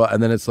blah, blah, blah.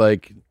 And then it's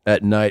like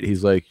at night,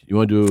 he's like, you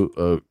want to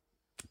do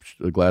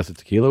a glass of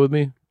tequila with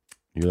me?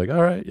 You're like,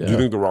 all right, yeah. Do you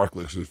think The Rock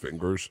licks his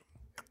fingers?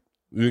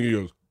 You think he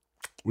goes,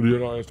 what do you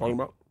know I was talking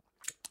about?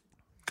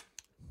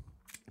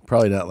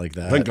 Probably not like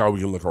that. Thank God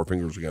we can lick our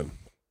fingers again.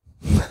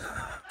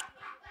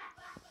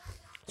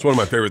 It's one of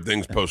my favorite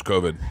things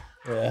post-COVID.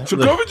 Yeah. So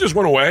COVID just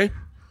went away?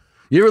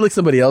 You ever lick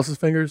somebody else's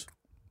fingers?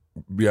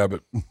 Yeah,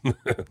 but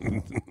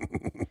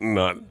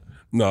not,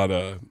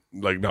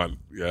 but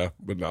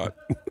not.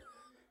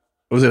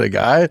 Was it a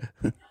guy?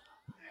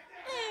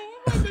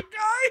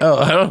 Oh,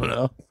 I don't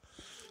know.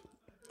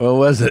 What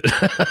was it?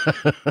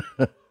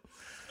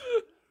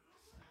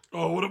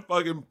 Oh, what a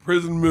fucking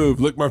prison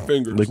move. Lick my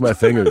fingers. Lick my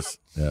fingers.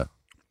 Yeah.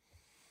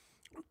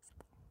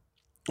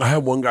 I had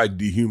one guy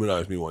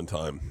dehumanize me one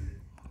time.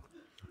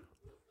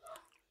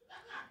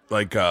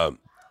 Like,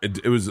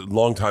 it was a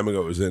long time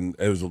ago. It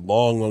was a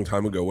long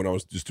time ago when I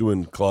was just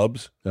doing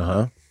clubs.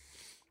 Uh-huh.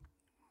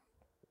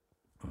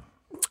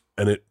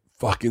 And it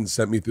fucking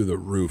sent me through the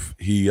roof.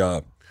 He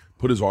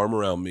put his arm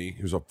around me.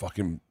 He was a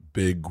fucking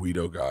big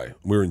Guido guy.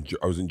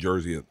 I was in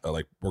Jersey at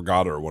like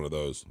Borgata or one of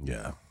those.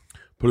 Yeah.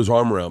 Put his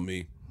arm around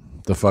me.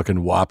 The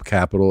fucking WAP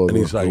capital of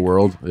the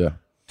world. Yeah.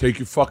 Take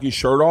your fucking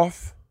shirt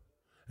off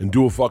and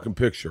do a fucking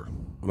picture.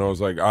 And I was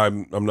like,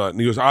 I'm not. And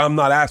he goes, I'm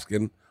not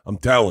asking. I'm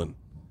telling.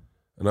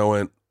 And I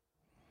went,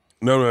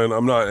 no,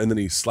 I'm not. And then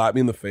he slapped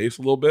me in the face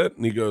a little bit.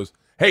 And he goes,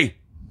 hey,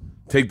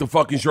 take the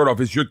fucking shirt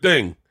off. It's your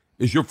thing.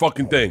 It's your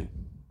fucking thing.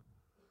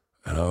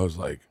 And I was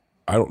like,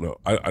 I don't know.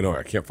 I know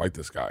I can't fight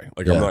this guy.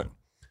 Like, I'm not.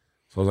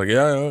 So I was like,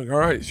 yeah, all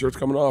right. Shirt's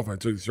coming off. I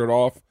took the shirt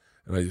off.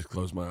 And I just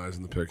closed my eyes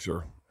in the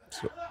picture.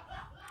 So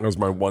that was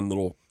my one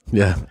little.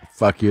 Yeah.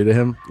 Fuck you to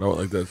him. I went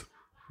like this.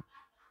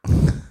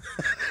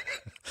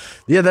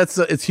 Yeah, that's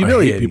it's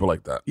humiliating. I hate people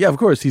like that. Yeah, of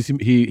course.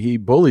 He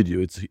bullied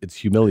you. It's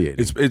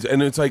humiliating.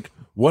 It's like,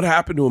 what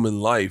happened to him in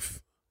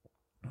life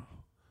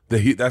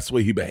that that's the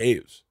way he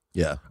behaves.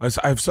 Yeah, I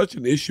have such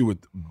an issue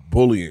with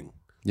bullying.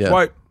 Yeah, that's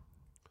why,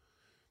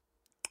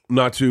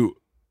 not to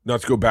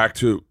go back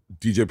to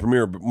DJ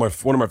Premier, but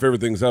one of my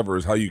favorite things ever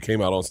is how you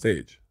came out on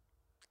stage.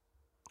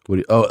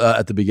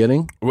 At the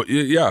beginning? Well,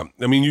 yeah,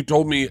 I mean, you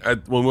told me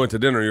when we went to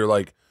dinner, you're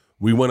like,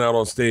 we went out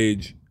on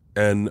stage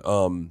and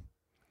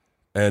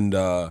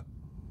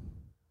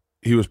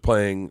he was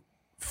playing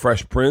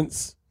Fresh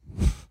Prince,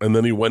 and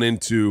then he went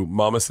into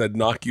Mama Said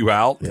Knock You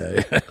Out.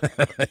 Yeah.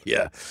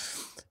 Yeah.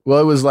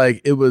 Well, it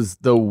was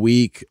the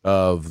week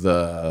of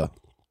the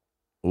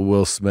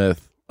Will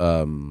Smith,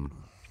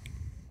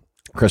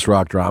 Chris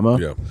Rock drama.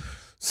 Yeah.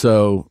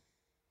 So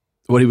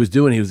what he was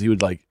doing, he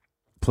would like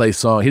play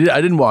song.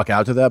 I didn't walk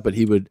out to that, but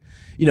he would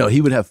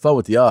have fun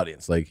with the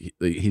audience. Like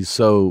he's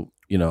so,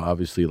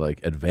 obviously like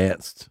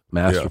advanced,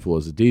 masterful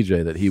as a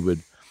DJ that he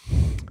would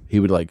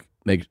like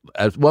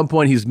at one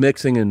point he's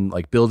mixing and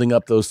like building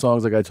up those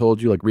songs like I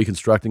told you, like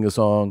reconstructing a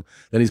song.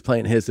 Then he's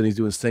playing hits and he's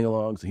doing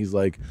sing-alongs and he's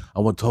like,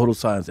 I want total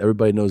silence.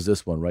 Everybody knows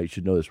this one, right? You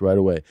should know this right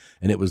away.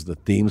 And it was the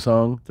theme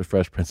song to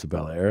Fresh Prince of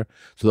Bel-Air.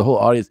 So the whole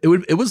audience,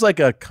 it was like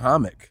a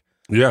comic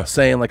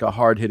saying like a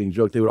hard-hitting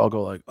joke. They would all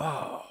go like,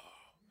 oh.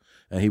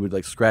 And he would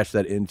like scratch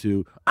that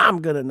into,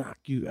 I'm gonna knock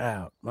you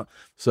out.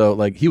 So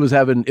like he was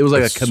having, it was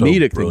like a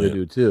comedic thing to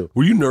do too.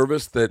 Were you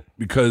nervous that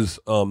because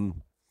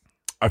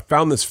I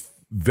found this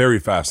very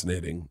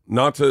fascinating.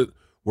 We're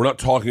not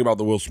talking about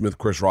the Will Smith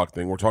Chris Rock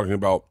thing. We're talking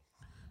about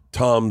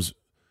Tom's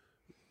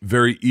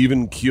very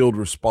even-keeled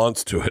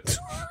response to it.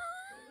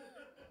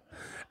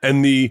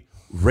 And the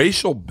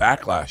racial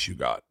backlash you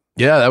got.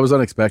 Yeah, that was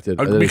unexpected.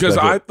 Because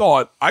I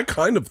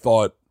kind of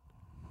thought,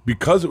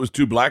 because it was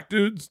two black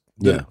dudes,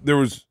 there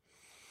was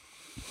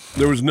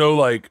no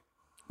like,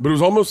 but it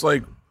was almost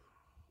like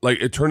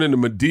it turned into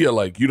Medea,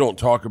 like you don't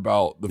talk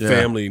about the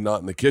family not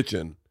in the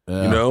kitchen, you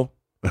know?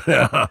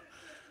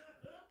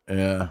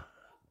 Yeah,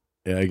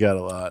 it got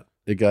a lot.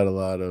 It got a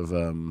lot of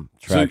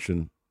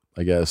traction,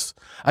 I guess.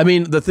 I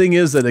mean, the thing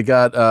is that it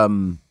got.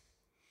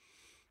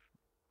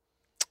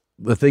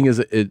 The thing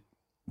is,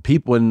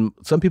 when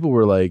some people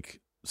were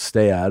like,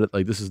 "Stay out of it,"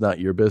 like this is not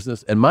your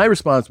business, and my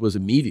response was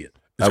immediate.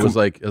 I was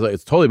like,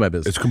 it's totally my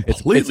business. It's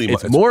completely.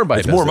 It's more my.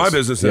 It's business. more my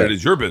business than it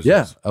is your business.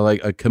 Yeah,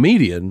 like a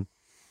comedian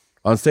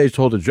on stage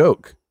told a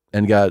joke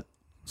and got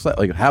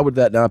like, how would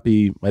that not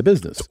be my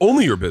business? It's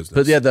only your business.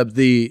 But yeah,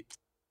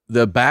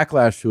 the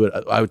backlash to it,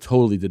 I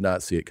totally did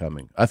not see it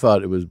coming. I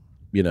thought it was,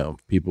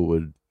 people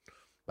would.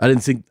 I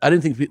didn't think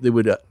they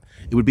would. It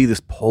would be this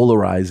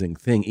polarizing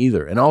thing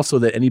either, and also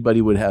that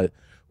anybody would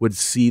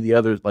see the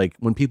other. Like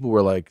when people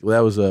were like, well,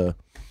 "That was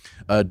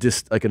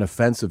like an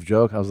offensive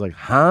joke," I was like,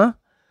 "Huh?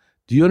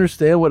 Do you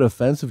understand what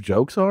offensive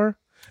jokes are?"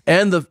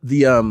 And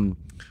the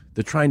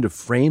trying to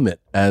frame it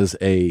as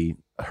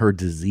her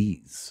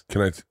disease.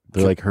 They're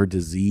like her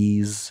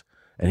disease.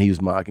 And he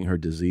was mocking her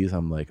disease.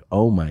 I'm like,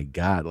 oh my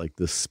God, like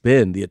the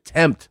spin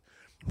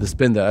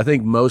that I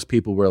think most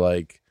people were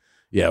like,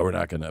 yeah, we're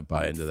not going to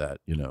buy into that,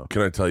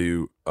 Can I tell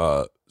you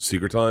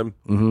secret time?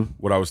 Mm-hmm.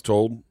 What I was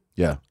told?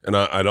 Yeah. And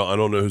I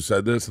don't know who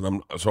said this, and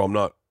I'm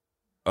not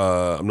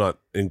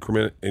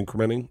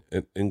incriminating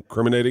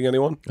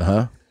anyone.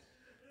 Uh-huh.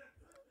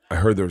 I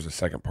heard there was a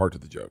second part to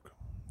the joke.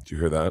 Did you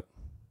hear that?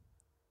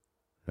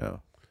 Yeah.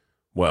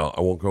 Well,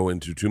 I won't go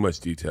into too much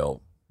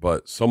detail,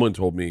 but someone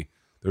told me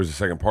there was a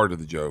second part to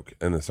the joke,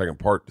 and the second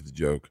part to the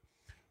joke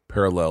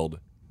paralleled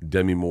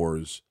Demi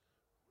Moore's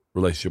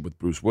relationship with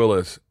Bruce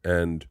Willis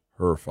and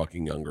her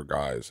fucking younger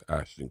guys,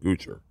 Ashton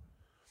Kutcher.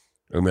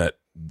 And that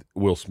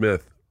Will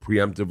Smith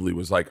preemptively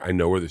was like, I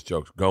know where this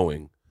joke's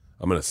going.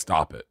 I'm going to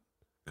stop it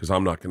because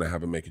I'm not going to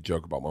have him make a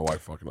joke about my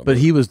wife fucking up. But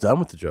he was done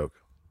with the joke.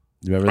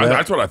 You remember that?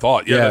 That's what I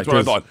thought. Yeah, that's what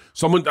I thought.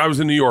 I was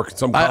in New York.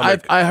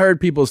 I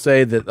heard people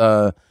say that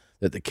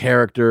that the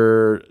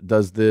character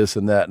does this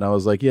and that, and I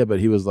was like, yeah, but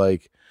he was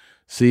like,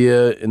 see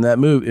ya in that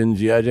movie in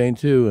G.I. Jane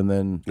 2, and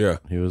then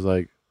he was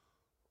like,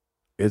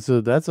 that's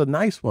a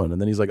nice one,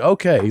 and then he's like,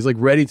 okay, he's like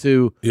ready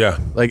to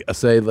like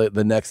say like,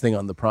 the next thing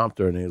on the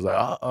prompter, and he's like,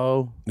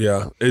 uh-oh.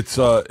 Yeah,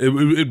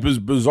 it was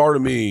bizarre to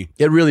me.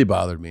 It really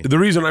bothered me. The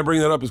reason I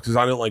bring that up is because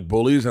I don't like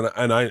bullies, and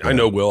I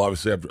know Will.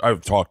 Obviously,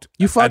 I've talked.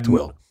 You fucked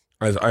Will.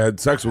 I had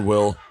sex with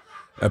Will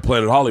at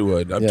Planet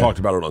Hollywood. I've talked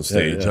about it on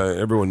stage.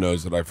 Everyone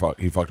knows that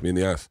he fucked me in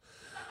the ass.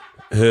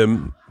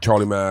 Him,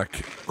 Charlie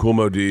Mack, Kool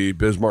Mo D,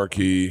 Biz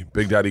Marquee,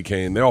 Big Daddy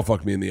Kane, they all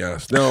fucked me in the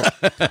ass. No,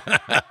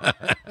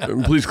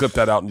 please clip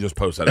that out and just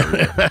post that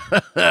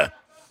everywhere.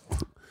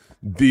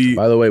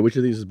 By the way, which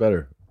of these is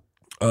better?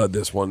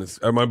 This one is,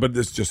 but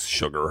it's just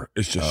sugar.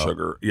 It's just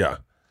sugar. Yeah,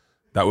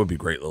 that would be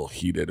great. A little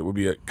heated. It would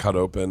be cut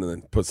open and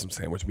then put some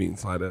sandwich meat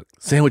inside it.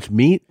 Sandwich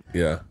meat?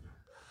 Yeah.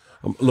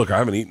 Look, I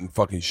haven't eaten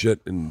fucking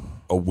shit in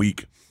a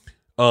week.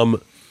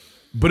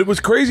 But it was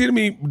crazy to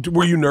me.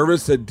 Were you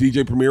nervous that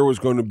DJ Premier was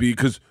going to be,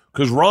 because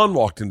Ron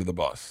walked into the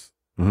bus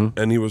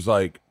and he was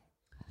like,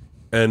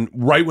 and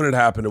right when it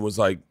happened, it was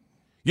like,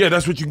 yeah,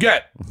 that's what you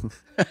get.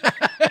 And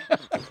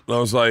I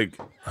was like,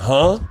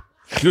 huh?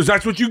 He goes,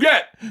 that's what you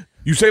get.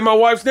 You say my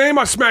wife's name,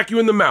 I smack you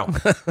in the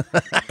mouth.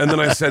 And then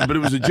I said, but it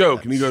was a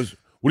joke. And he goes,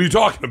 what are you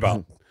talking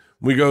about?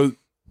 We go, it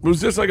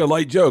was just like a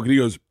light joke. And he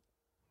goes,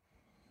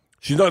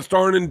 she's not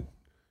starring in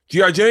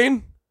G.I.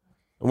 Jane?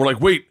 And we're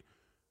like, wait.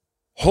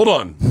 Hold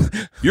on.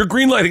 You're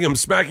greenlighting him,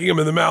 smacking him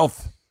in the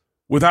mouth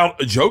without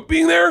a joke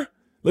being there?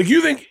 Like,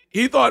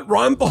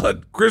 Ron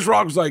thought Chris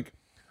Rock was like,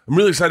 I'm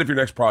really excited for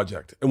your next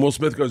project. And Will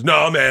Smith goes,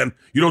 no, man,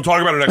 you don't talk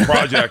about our next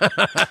project.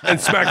 And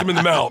smacked him in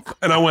the mouth.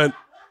 And I went,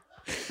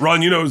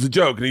 Ron, it was a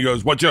joke. And he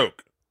goes, what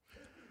joke?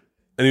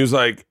 And he was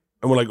like,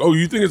 and we're like, oh,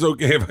 you think it's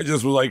okay if I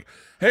just was like,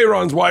 hey,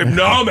 Ron's wife,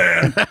 no,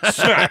 man,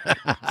 smack.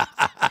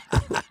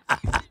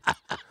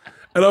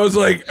 And I was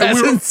like,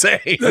 that's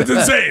insane. That's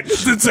insane.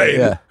 It's insane.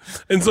 Yeah.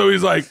 And so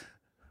he's like,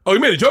 oh, he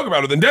made a joke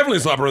about it, then definitely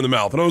slap her in the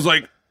mouth. And I was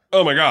like,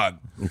 oh my God.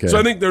 Okay. So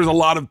I think there's a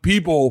lot of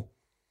people.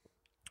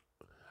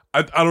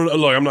 I don't know.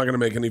 Look, I'm not going to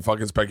make any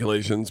fucking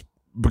speculations,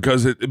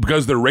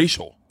 because they're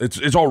racial.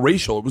 It's all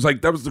racial. It was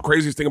like that was the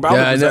craziest thing about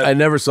it. I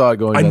never saw it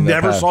going. I down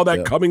never that saw that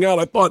path. coming out.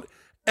 I thought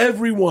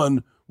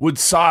everyone would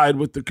side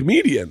with the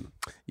comedian.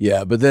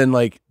 Yeah, but then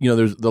like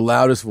there's the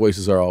loudest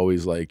voices are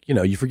always like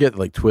you forget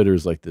like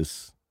Twitter's like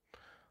this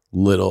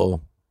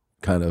little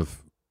kind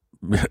of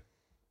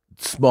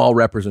small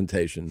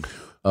representation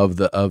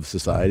of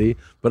society.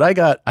 But I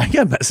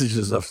got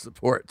messages of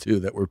support too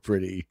that were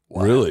pretty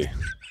wild. Really.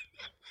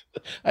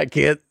 I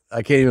can't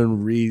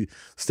even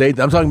restate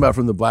that. I'm talking about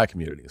from the black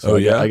community. So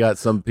I got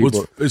some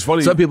people. It's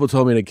funny. Some people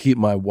told me to keep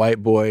my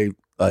white boy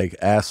like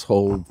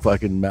asshole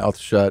fucking mouth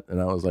shut,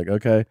 and I was like,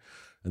 okay.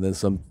 And then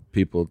some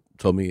people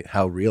told me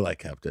how real I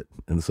kept it,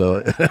 and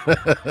so.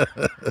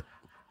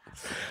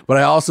 But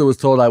I also was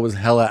told I was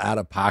hella out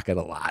of pocket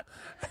a lot.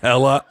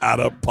 Hella out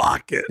of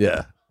pocket.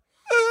 Yeah.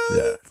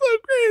 Yeah. So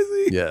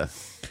crazy. Yeah.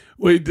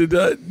 Wait, did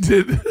well,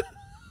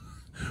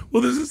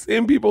 there's the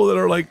same people that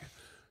are like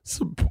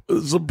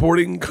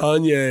supporting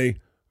Kanye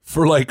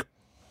for like,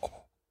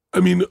 I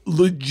mean,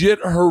 legit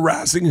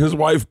harassing his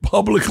wife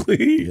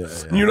publicly. Yeah.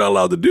 You're not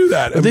allowed to do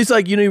that. But it's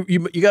like, you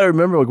got to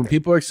remember, like when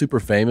people are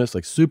super famous,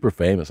 like a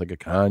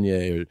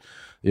Kanye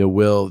or,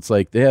 Will, it's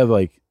like they have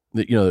like,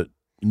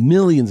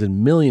 millions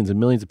and millions and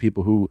millions of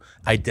people who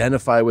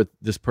identify with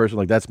this person.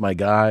 Like, that's my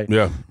guy.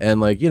 Yeah. And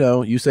like,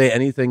 you say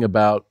anything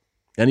about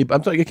I'm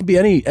talking, it can be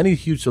any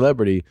huge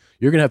celebrity.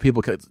 You're going to have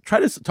people try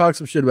to talk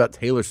some shit about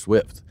Taylor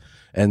Swift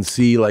and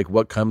see like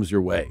what comes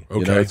your way.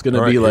 Okay. It's going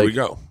to be here like, we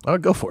go. Oh,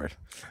 go for it.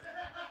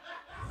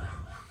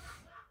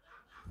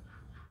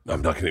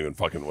 I'm not even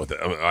fucking with it.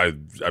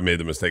 I made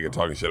the mistake of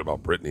talking shit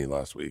about Britney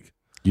last week.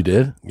 You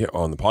did? Yeah,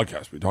 on the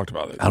podcast we talked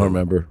about it. I don't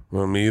remember.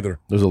 Well, me either.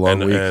 There's a long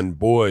week. And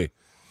boy,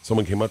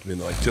 someone came up to me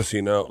and they're like, just so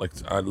you know, like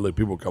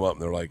people come up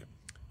and they're like,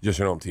 just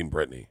so you know, I'm Team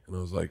Britney. And I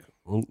was like,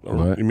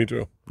 well, me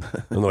too.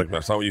 And they're like,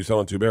 that's not what you said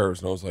on Two Bears.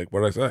 And I was like,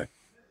 what did I say? And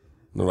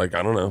they're like,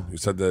 I don't know. You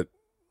said that,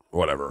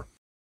 whatever.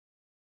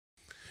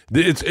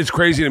 It's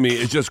crazy to me.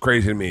 It's just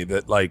crazy to me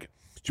that like,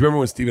 do you remember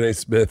when Stephen A.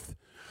 Smith?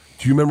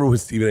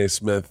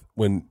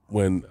 When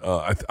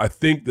I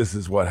think this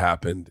is what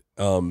happened.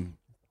 The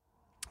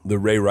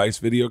Ray Rice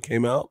video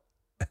came out.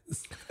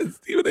 And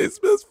Stephen A.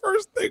 Smith's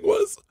first thing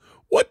was,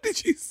 "What did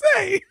she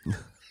say?"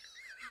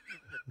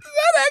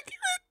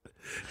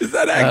 Is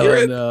that accurate? I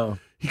don't know.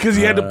 Because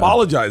he had to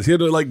apologize. He had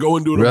to like go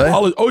and do an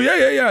apology. Oh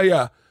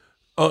yeah.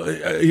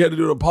 He had to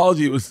do an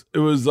apology. It was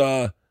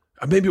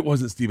maybe it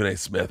wasn't Stephen A.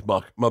 Smith,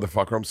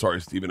 motherfucker. I'm sorry,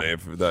 Stephen A.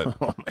 for that.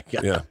 Oh my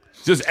God. Yeah,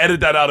 just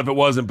edit that out if it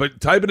wasn't.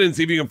 But type it in and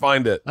see if you can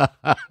find it.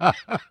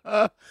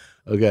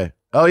 Okay.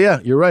 Oh yeah,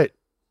 you're right.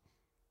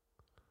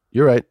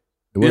 It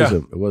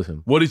was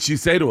him. What did she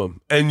say to him?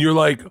 And you're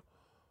like,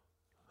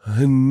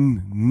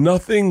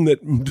 nothing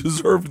that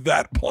deserved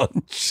that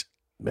punch,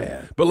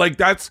 man. But like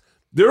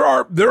there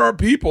are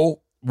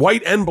people,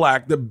 white and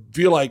black, that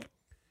feel like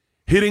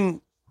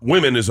hitting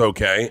women is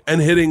okay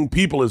and hitting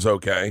people is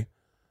okay.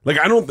 Like,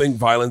 I don't think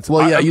violence.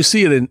 Well, yeah, you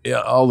see it in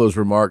all those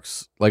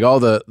remarks, like all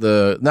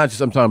the not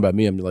just I'm talking about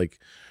me. I'm like,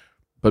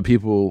 but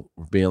people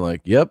being like,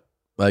 "Yep,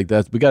 like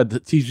we got to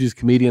teach these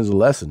comedians a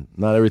lesson.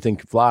 Not everything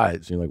flies."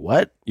 And you're like,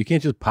 "What? You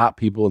can't just pop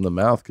people in the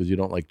mouth because you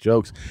don't like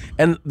jokes."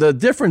 And the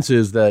difference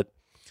is that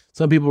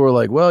some people were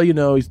like, "Well, you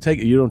don't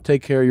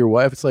take care of your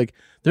wife." It's like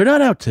they're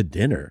not out to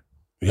dinner,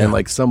 and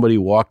like somebody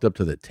walked up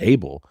to the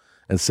table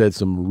and said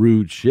some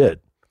rude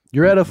shit.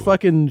 You're at a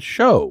fucking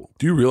show.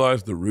 Do you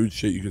realize the rude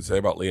shit you could say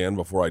about Leanne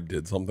before I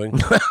did something?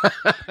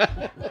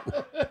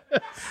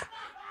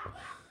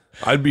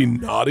 I'd be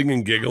nodding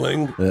and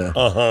giggling.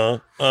 Yeah.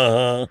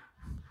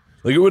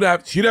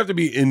 Like she'd have to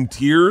be in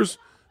tears,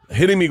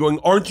 hitting me going,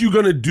 "Aren't you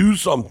going to do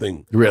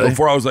something?" Really?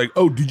 Before I was like,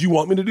 "Oh, did you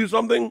want me to do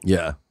something?"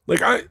 Yeah. Like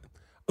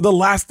the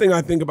last thing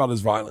I think about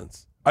is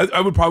violence. I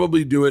would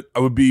probably do it. I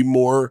would be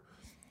more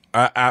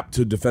apt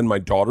to defend my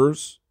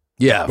daughters.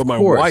 Yeah, but my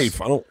course.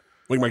 wife, I don't.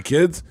 Like my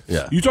kids?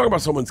 Yeah. You talk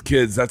about someone's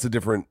kids, that's a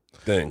different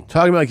thing.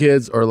 Talking about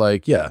kids or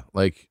like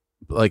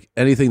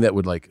anything that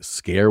would like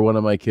scare one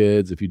of my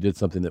kids, if you did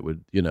something that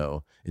would,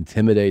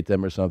 intimidate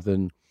them or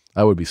something,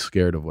 I would be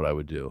scared of what I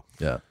would do.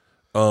 Yeah.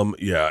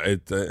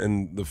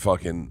 And the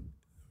fucking,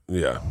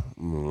 yeah.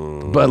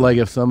 But like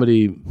if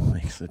somebody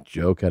makes a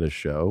joke at a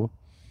show,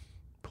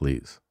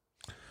 please.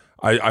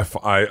 I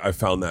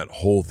found that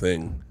whole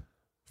thing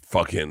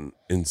fucking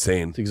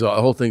insane.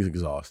 The whole thing's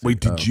exhausting. Wait,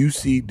 did you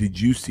do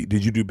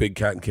Big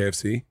Cat and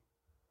KFC?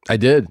 I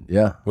did,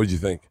 yeah. What did you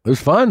think? It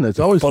was fun. It's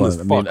always fun. As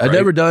fuck, I'd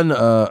never done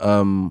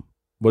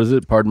what is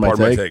it? Pardon my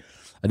take.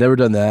 I'd never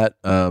done that.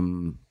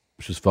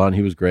 Which was fun.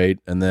 He was great.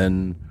 And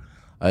then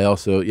I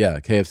also,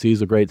 KFC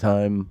is a great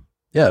time.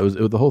 Yeah, it was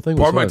the whole thing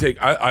was Pardon fun. my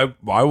take.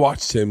 I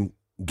watched him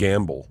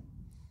gamble.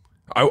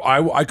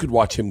 I could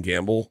watch him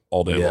gamble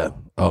all day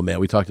long. Oh man,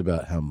 we talked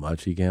about how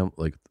much he gambled,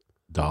 like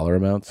dollar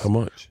amounts. How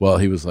much? Well,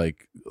 he was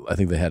like, I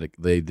think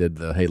they did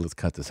the, hey, let's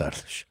cut this out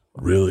of the show.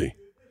 Really?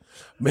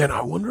 Man,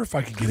 I wonder if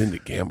I could get into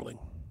gambling.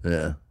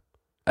 Yeah.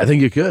 I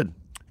think you could.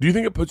 Do you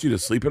think it puts you to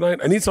sleep at night?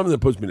 I need something that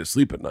puts me to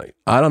sleep at night.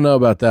 I don't know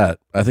about that.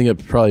 I think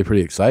it's probably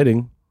pretty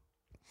exciting.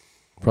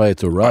 Probably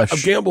it's a rush.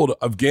 I've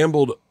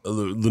gambled.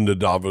 Linda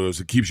Davos.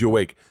 It keeps you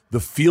awake. The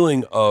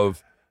feeling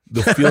of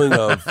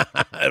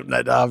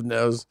Nadav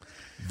knows.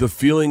 The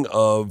feeling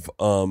of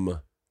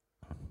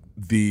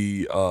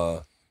did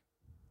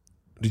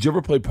you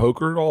ever play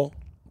poker at all?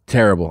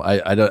 Terrible.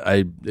 I don't.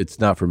 It's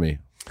not for me.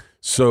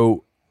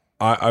 So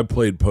I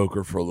played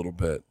poker for a little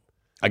bit.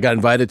 I got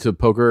invited to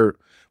poker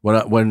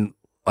when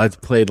I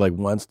played like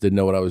once, didn't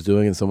know what I was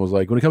doing, and someone was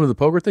like, "Want to come to the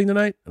poker thing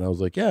tonight?" And I was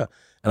like, "Yeah."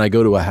 And I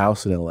go to a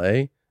house in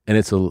LA, and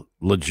it's a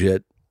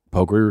legit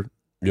poker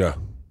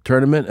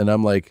tournament, and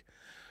I'm like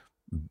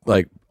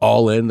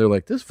all in. They're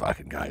like, "This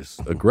fucking guy's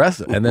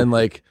aggressive," and then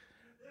like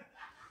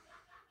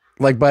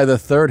by the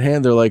third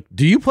hand, they're like,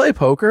 "Do you play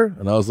poker?"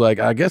 And I was like,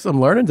 "I guess I'm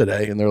learning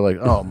today." And they're like,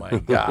 "Oh my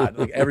God."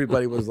 Like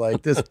everybody was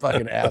like, "This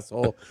fucking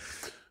asshole."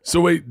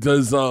 So wait,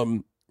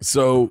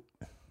 so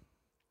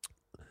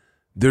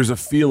there's a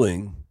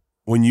feeling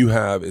when you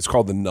have, it's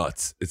called the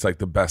nuts. It's like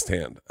the best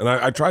hand. And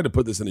I tried to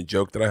put this in a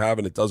joke that I have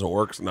and it doesn't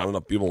work. So not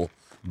enough people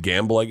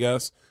gamble, I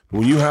guess. But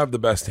when you have the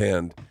best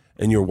hand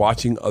and you're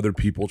watching other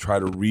people try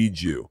to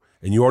read you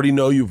and you already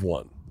know you've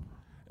won,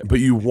 but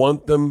you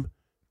want them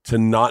to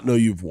not know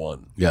you've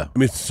won. Yeah. I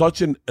mean, it's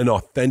such an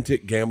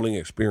authentic gambling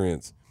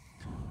experience.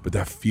 But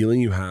that feeling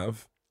you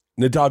have,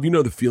 Nadav, you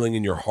know the feeling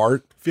in your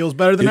heart. Feels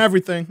better than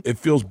everything. It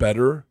feels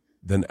better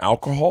than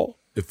alcohol.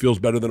 It feels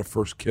better than a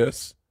first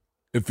kiss.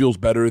 It feels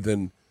better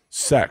than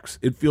sex.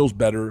 It feels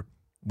better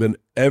than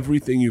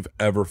everything you've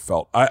ever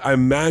felt. I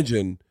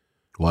imagine.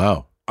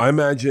 Wow. I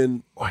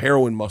imagine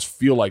heroin must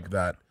feel like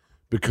that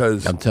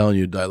because I'm telling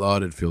you,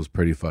 Dilaudid feels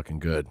pretty fucking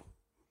good.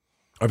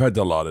 I've had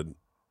Dilaudid.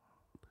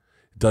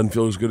 It doesn't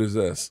feel as good as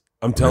this.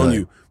 I'm telling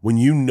you, when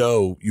you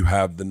know you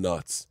have the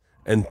nuts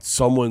and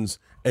someone's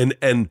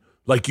and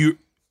like you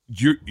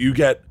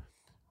get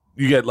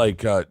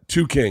like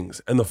two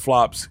kings and the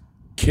flops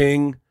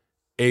king,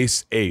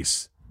 ace,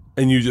 ace,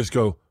 and you just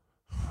go,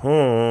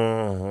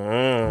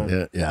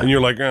 yeah. And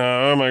you're like,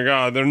 oh my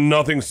God, there's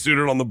nothing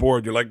suited on the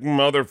board. You're like,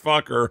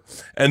 motherfucker.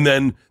 And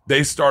then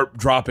they start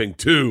dropping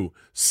 2,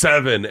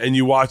 7, and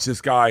you watch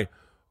this guy.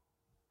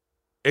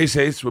 Ace,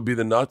 ace would be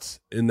the nuts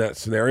in that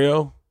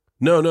scenario.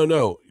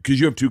 No, because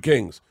you have 2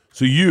 kings.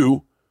 So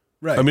you,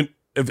 right. I mean,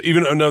 if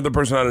even another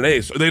person had an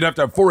ace, they'd have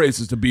to have 4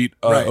 aces to beat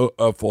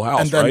a full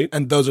house, and then, right?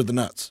 And those are the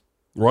nuts.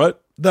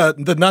 What?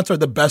 The nuts are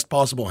the best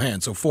possible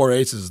hand. So 4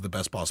 aces is the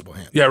best possible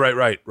hand. Yeah,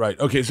 right.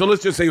 Okay, so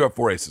let's just say you have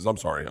 4 aces. I'm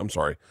sorry. I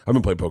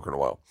haven't played poker in a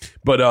while.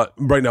 But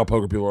right now,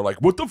 poker people are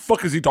like, what the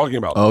fuck is he talking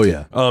about? Oh,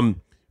 yeah.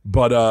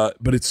 But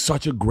it's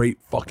such a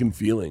great fucking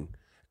feeling.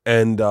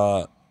 And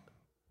I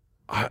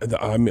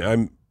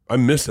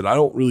miss it. I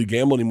don't really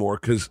gamble anymore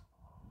because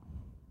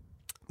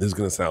this is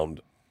going to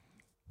sound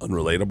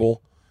unrelatable,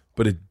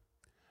 but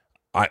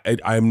I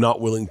am not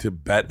willing to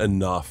bet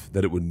enough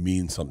that it would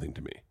mean something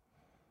to me.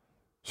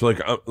 So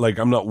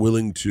I'm not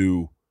willing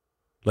to,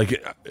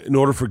 like, in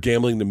order for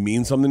gambling to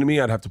mean something to me,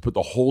 I'd have to put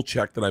the whole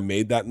check that I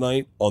made that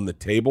night on the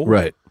table,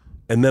 Right.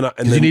 And then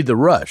you need the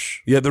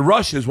rush. Yeah, the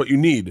rush is what you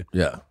need.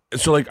 Yeah.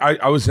 So like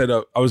I was at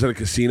a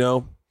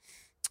casino.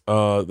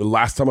 The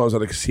last time I was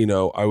at a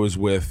casino, I don't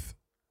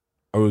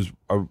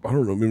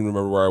even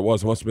remember where I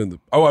was. I must have been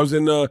I was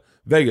in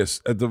Vegas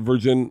at the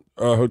Virgin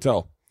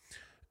Hotel,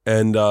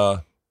 and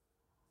I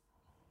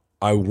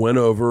went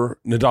over.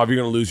 Nadav, you're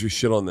gonna lose your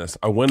shit on this.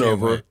 I went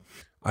over. Wait.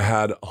 I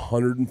had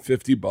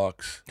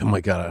 $150. Oh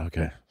my God.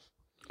 Okay.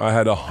 I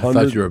had I 100.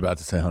 thought you were about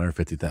to say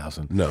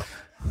 150,000. No.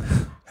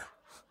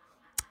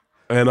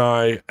 And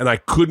I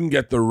couldn't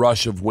get the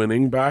rush of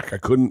winning back. I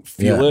couldn't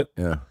feel it.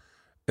 Yeah.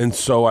 And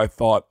so I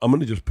thought, I'm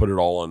going to just put it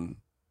all on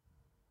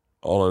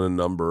a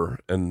number.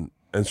 And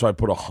so I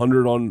put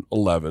 100 on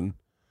 11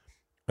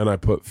 and I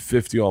put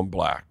 50 on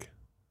black.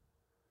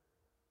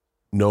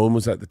 No one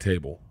was at the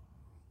table.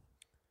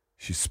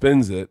 She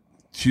spins it.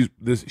 She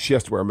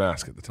has to wear a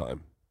mask at the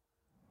time.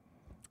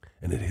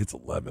 And it hits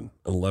 11.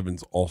 And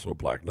 11's also a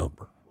black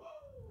number.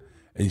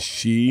 And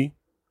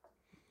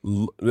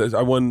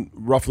I won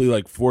roughly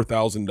like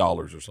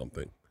 $4,000 or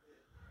something.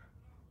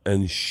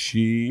 And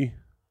she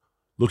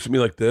looks at me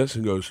like this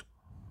and goes,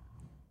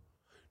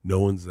 no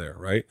one's there,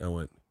 right? I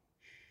went,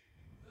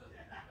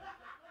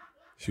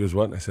 she goes,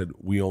 what? And I said,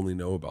 we only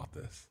know about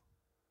this.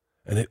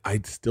 And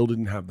I still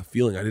didn't have the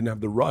feeling. I didn't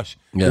have the rush.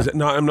 Yeah.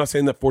 I'm not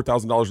saying that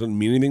 $4,000 doesn't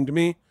mean anything to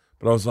me,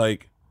 but I was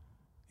like,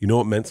 you know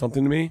what meant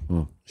something to me?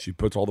 She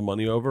puts all the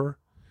money over,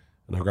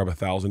 and I grab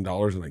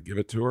 $1,000 and I give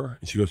it to her.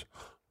 And she goes,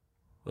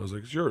 I was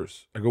like, it's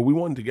yours. I go, we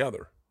won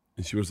together.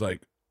 And she was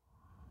like,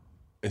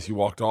 and she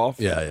walked off.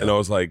 Yeah. And I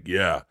was like,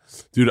 yeah,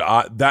 dude,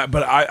 I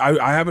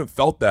haven't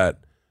felt that.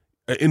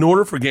 In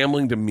order for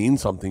gambling to mean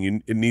something,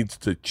 you need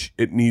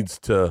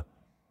to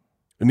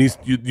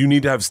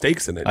have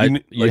stakes in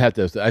it. You have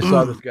to. I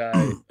saw this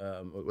guy.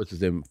 What's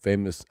his name?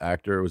 Famous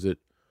actor. Was it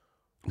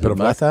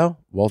Matthau?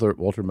 Walter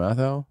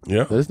Matthau?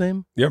 Yeah. Is that his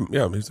name? Yeah.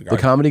 He's the guy.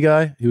 The comedy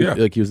guy. He was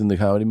Yeah. he was in the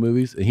comedy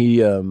movies.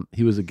 He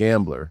was a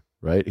gambler,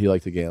 right? He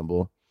liked to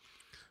gamble.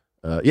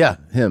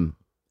 Him.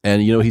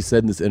 And you know what he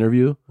said in this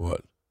interview?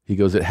 What? He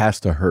goes, "It has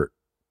to hurt.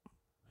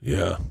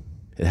 Yeah.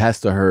 It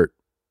has to hurt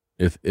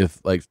If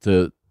like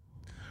the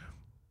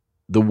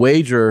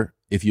wager,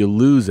 if you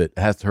lose it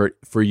has to hurt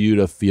for you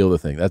to feel the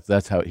thing.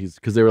 That's how he's,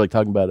 because they were like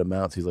talking about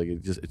amounts. He's like,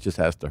 it just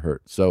has to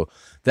hurt. So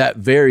that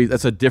varies.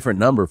 That's a different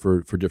number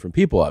for different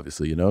people,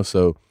 obviously, you know.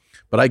 So,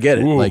 but I get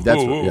it. Like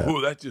that's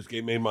that just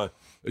gave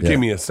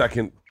me a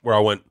second where I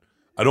went,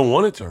 I don't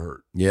want it to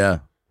hurt. Yeah.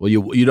 Well,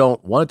 you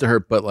don't want it to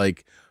hurt, but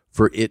like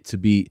for it to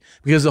be,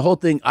 because the whole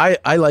thing,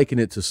 I liken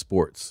it to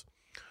sports.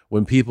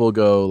 When people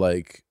go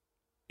like,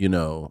 you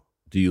know,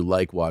 do you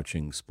like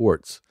watching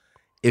sports?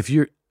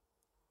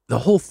 The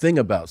whole thing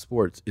about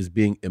sports is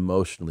being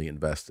emotionally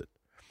invested.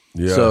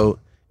 Yeah. So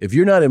if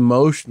you're not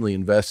emotionally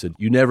invested,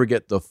 you never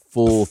get the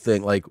full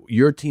thing. Like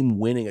your team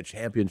winning a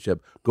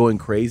championship, going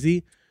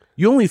crazy,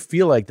 you only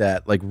feel like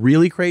that, like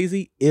really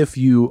crazy, if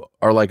you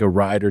are like a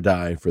ride or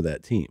die for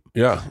that team.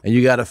 Yeah. And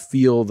you got to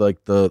feel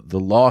like the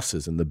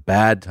losses and the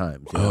bad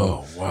times. You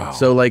know? Oh, wow.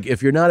 So like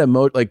if you're not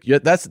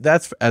that's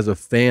as a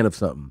fan of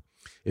something.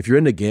 If you're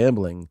into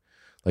gambling,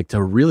 like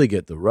to really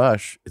get the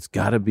rush, it's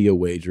got to be a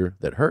wager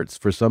that hurts.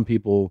 For some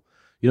people,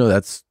 you know,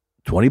 that's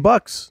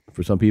 $20.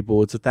 For some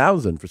people, it's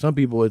 $1,000. For some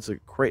people, it's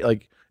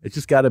it's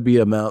just got to be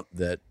an amount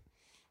that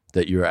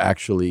you're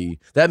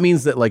actually. That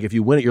means that like if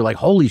you win it, you're like,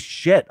 holy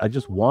shit, I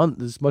just won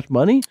this much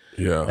money.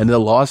 Yeah. And the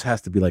loss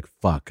has to be like,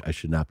 fuck, I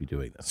should not be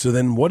doing this. So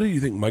then, what do you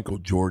think Michael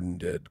Jordan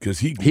did? Because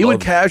he would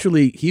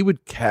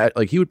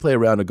play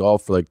around a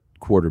golf for like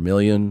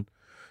 $250,000.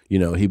 You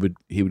know, he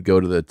would go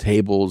to the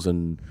tables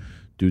and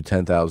do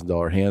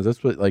 $10,000 hands.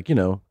 That's what, like, you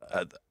know,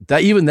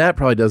 that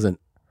probably doesn't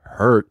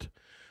hurt.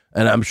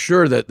 And I'm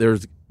sure that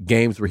there's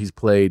games where he's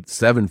played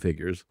 7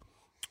 figures.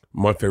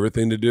 My favorite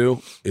thing to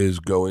do is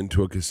go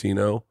into a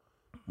casino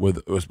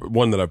with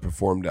one that I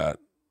performed at.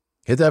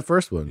 Hit that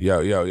first one.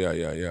 Yeah.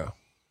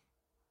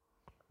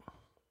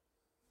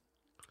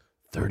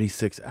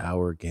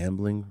 36-hour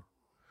gambling.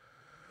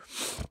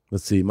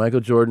 Let's see,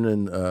 Michael Jordan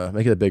and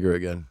make it bigger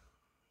again.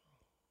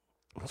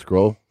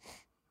 Scroll.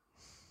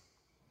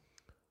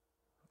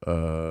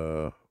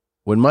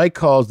 When Mike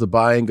calls, the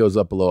buy-in goes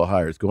up a little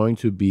higher. It's going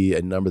to be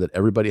a number that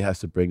everybody has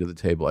to bring to the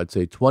table. I'd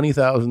say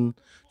 20,000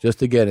 just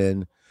to get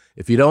in.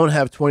 If you don't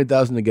have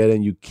 20,000 to get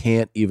in, you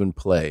can't even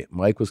play.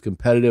 Mike was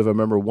competitive. I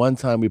remember one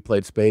time we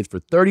played spades for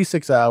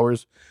 36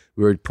 hours.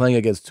 We were playing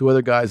against 2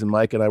 other guys, and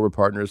Mike and I were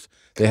partners.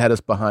 They had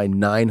us behind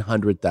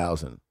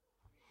 900,000.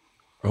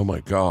 Oh my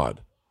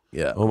God.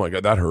 Yeah. Oh my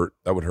God, that hurt.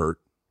 That would hurt.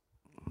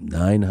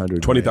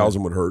 900.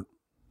 20,000 would hurt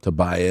to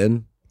buy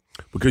in.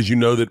 Because you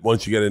know that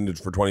once you get into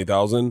for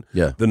 20,000,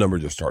 yeah, the number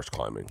just starts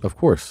climbing. Of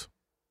course.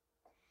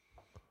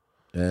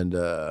 And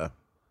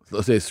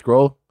let's say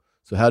scroll.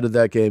 So how did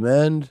that game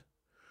end?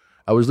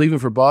 I was leaving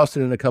for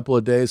Boston in a couple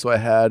of days, so I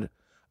had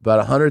about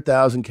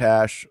 100,000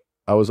 cash.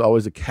 I was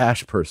always a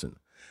cash person.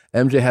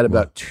 MJ had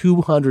about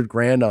 200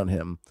 grand on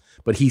him,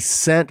 but he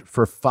sent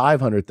for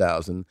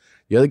 500,000.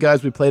 The other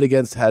guys we played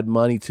against had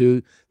money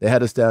too. They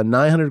had us down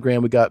 900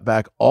 grand. We got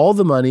back all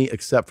the money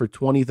except for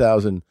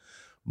 20,000.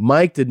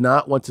 Mike did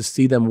not want to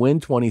see them win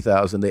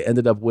 20,000. They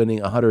ended up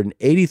winning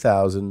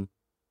 180,000.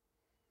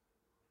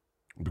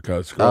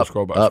 Because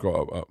scroll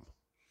up.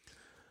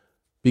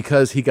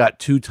 Because he got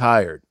too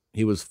tired.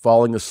 He was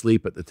falling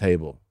asleep at the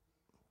table.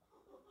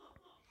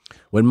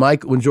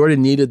 When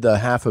Jordan needed the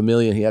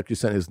 $500,000, he actually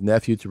sent his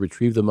nephew to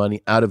retrieve the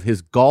money out of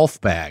his golf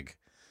bag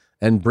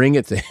and bring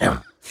it to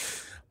him.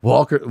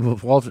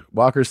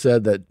 Walker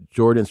said that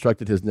Jordan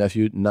instructed his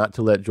nephew not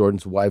to let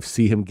Jordan's wife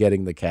see him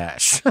getting the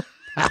cash.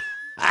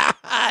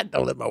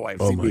 Don't let my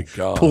wife see me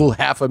pull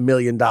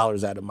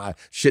 $500,000 out of my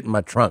shit in my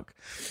trunk.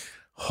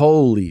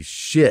 Holy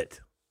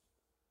shit.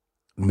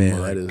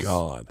 Man,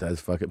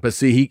 that's fucking, but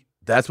see,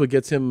 that's what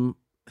gets him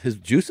his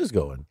juices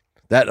going.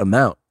 That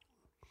amount.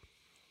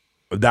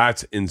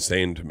 That's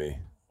insane to me.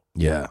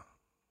 Yeah.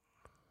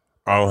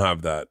 I don't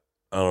have that.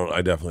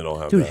 I definitely don't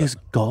have that. Dude, his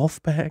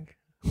golf bag?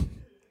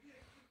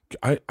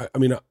 I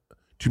mean, do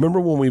you remember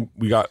when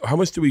we got, how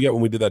much did we get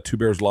when we did that Two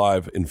Bears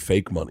Live in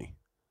fake money?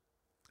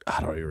 I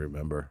don't even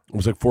remember. It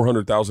was like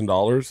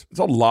 $400,000. It's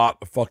a lot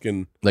of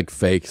fucking like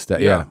fake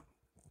stuff. Yeah.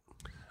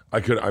 I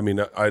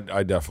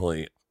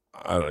definitely.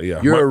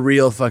 You're a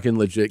real fucking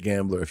legit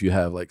gambler if you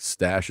have like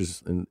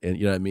stashes and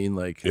you know what I mean?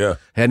 Like, yeah.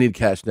 Hey, I need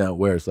cash now.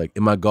 Where? It's like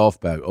in my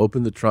golf bag.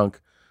 Open the trunk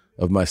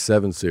of my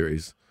 7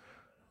 Series.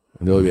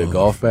 And there'll be a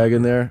golf bag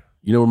in there.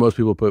 You know where most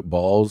people put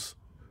balls?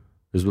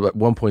 There's about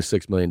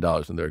 $1.6 million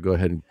in there. Go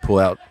ahead and pull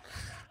out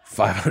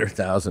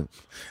 500,000.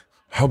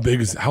 How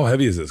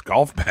heavy is this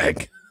golf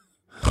bag?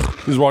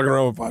 He's walking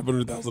around with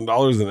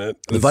 $500,000 in it.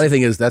 The funny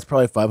thing is, that's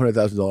probably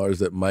 $500,000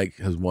 that Mike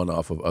has won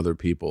off of other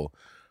people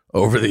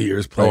over the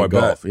years playing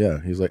golf. Bet.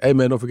 Yeah, he's like, hey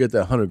man, don't forget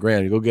that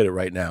 $100,000. You go get it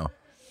right now.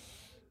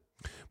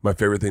 My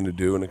favorite thing to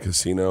do in a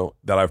casino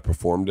that I've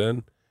performed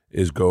in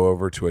is go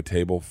over to a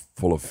table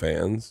full of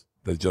fans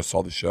that just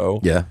saw the show.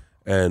 Yeah,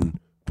 and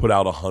put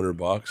out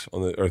 $100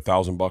 or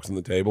 $1,000 on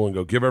the table and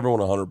go give everyone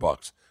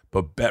 $100,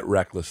 but bet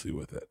recklessly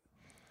with it,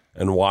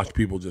 and watch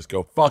people just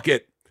go fuck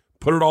it.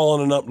 Put it all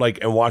on and up,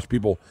 and watch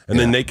people, and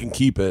then they can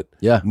keep it.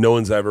 Yeah. No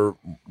one's ever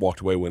walked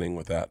away winning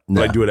with that.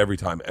 But I do it every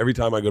time. Every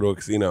time I go to a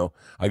casino,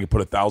 I can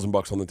put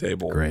 $1,000 on the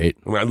table. Great.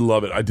 I mean, I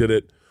love it. I did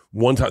it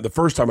one time. The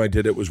first time I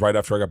did it was right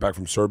after I got back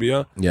from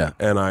Serbia. Yeah.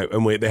 And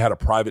they had a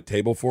private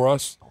table for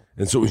us,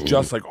 and so it was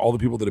just like all the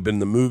people that had been in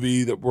the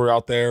movie that were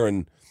out there,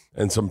 and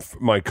some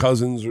my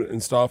cousins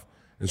and stuff.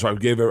 And so I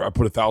put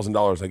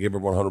 $1,000. I gave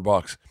everyone $100.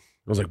 I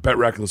was like, bet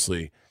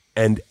recklessly,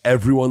 and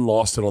everyone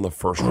lost it on the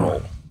first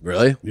roll.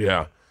 Really?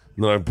 Yeah.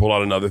 And then I pulled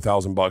out another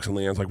 $1,000, and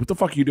Leanne's like, "What the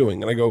fuck are you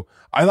doing?" And I go,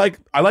 "I like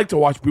to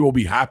watch people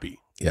be happy.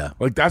 Yeah.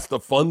 Like that's the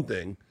fun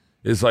thing.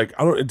 Is like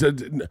I mean,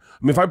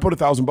 if I put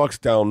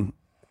 $1,000 down,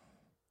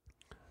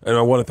 and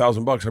I won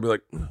 $1,000, I'd be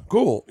like,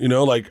 cool, I'm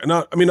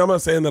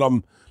not saying that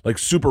I'm like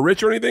super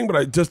rich or anything, but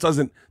it just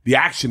doesn't. The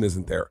action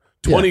isn't there.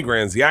 20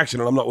 grand's the action,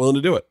 and I'm not willing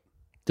to do it.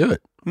 Do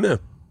it. Yeah.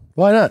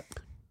 Why not?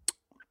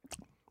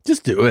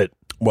 Just do it.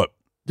 What?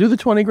 Do the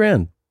 20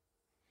 grand.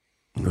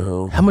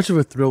 No. How much of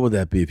a thrill would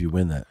that be if you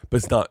win that? But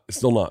it's not. It's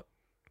still not.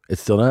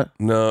 It's still not?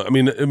 No. I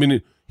mean,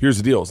 here's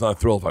the deal. It's not a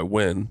thrill if I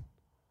win.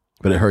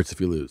 But it hurts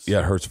if you lose. Yeah,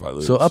 it hurts if I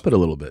lose. So up it a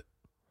little bit.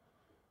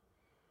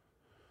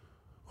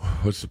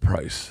 What's the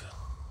price?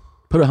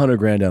 Put 100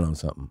 grand down on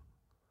something.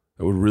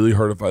 It would really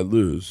hurt if I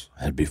lose.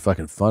 It'd be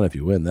fucking fun if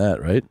you win that,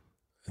 right?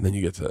 And then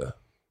you get to...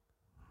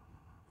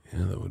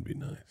 Yeah, that would be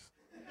nice.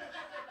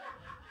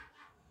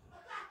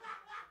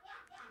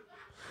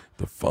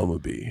 The fun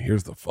would be...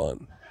 Here's the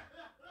fun.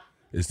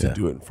 Is to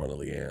do it in front of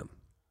Leanne.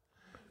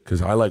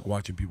 Because I like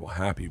watching people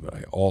happy, but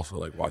I also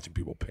like watching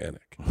people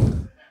panic.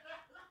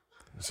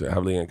 So I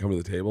have Leanne come to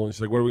the table, and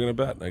she's like, "What are we going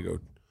to bet?" And I go,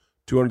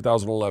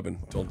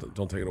 200,011.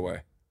 Don't take it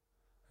away.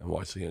 And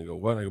watch Leanne go,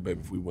 "What?" And I go,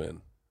 "Babe, if we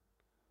win,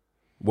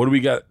 what do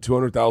we get?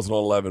 200,000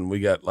 on 11. We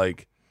get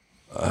like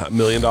 $1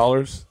 million."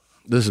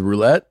 This is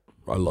roulette?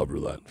 I love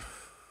roulette.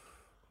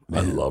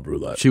 Man. I love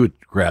roulette. She would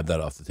grab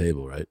that off the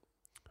table, right?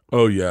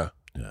 Oh yeah.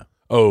 Yeah.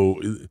 Oh,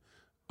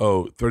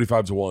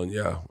 35 to 1.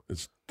 Yeah.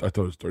 I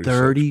thought it was 36.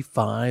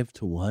 35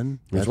 to 1?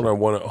 That's when I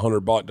won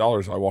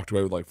 $100. I walked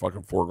away with like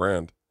fucking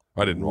 $4,000.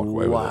 I didn't walk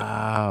away with it.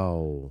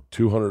 Wow.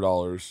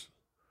 $200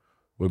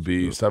 would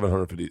be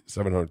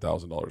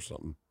 $700,000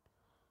 something.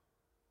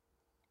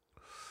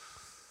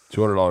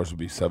 $200 would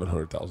be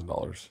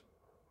 $700,000.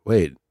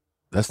 Wait,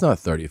 that's not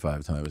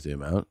 35 times the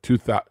amount.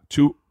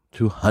 200,000?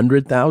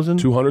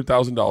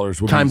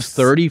 $200,000 times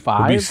 35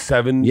 would be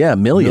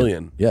 $7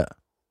 million. Yeah.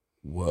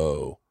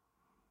 Whoa.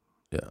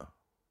 Yeah.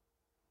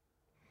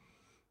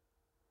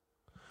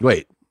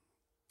 Wait.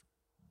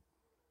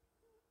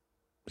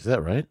 Is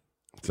that right?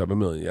 7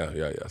 million.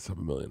 Yeah.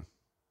 7 million.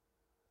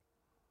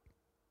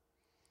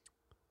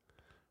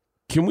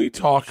 Can we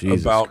talk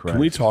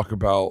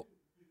about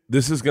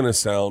this is going to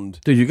sound...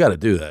 Dude, you got to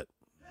do that.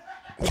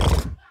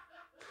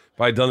 If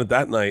I had done it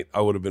that night,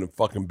 I would have been a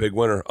fucking big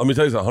winner. Let me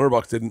tell you something.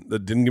 $100 didn't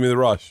give me the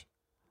rush.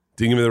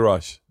 Didn't give me the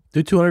rush.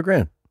 Do 200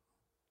 grand.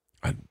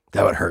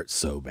 That would hurt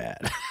so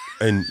bad.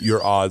 And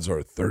your odds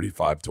are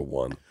 35 to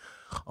 1.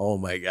 Oh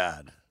my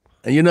God.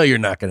 And you know you're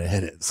not going to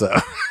hit it, so...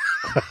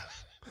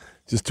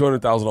 Just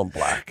 200,000 on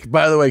black.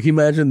 By the way, can you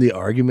imagine the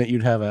argument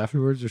you'd have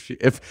afterwards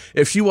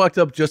if she walked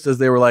up just as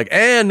they were like,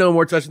 "And no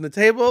more touching the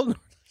table,"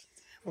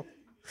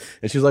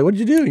 and she's like, "What did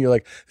you do?" And you're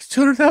like, "It's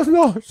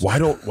 $200,000." Why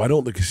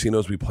don't the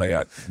casinos we play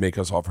at make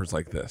us offers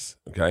like this?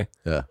 Okay.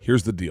 Yeah.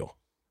 Here's the deal.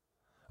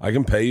 I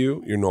can pay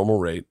you your normal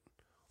rate,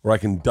 or I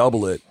can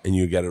double it and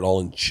you get it all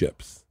in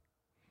chips.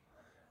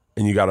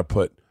 And you got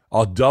to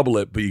I'll double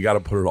it, but you got to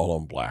put it all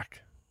on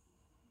black.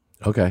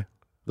 Okay,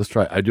 let's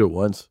try. I do it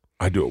once.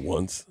 I do it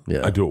once.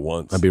 Yeah. I do it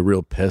once. I'd be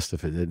real pissed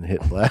if it didn't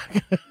hit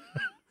black.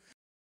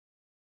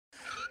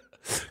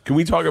 Can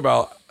we talk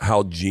about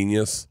how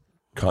genius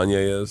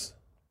Kanye is?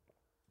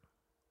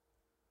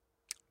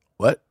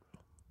 What?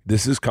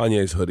 This is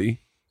Kanye's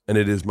hoodie, and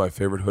it is my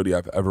favorite hoodie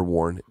I've ever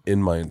worn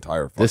in my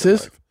entire fucking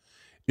life.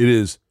 It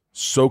is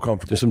so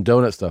comfortable. There's some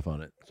donut stuff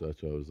on it, so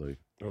that's what I was like.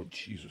 Oh,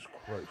 Jesus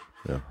Christ.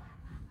 Yeah.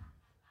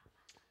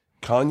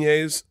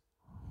 Kanye's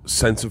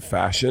sense of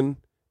fashion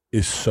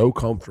is so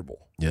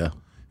comfortable. Yeah.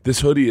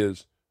 This hoodie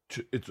is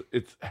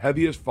it's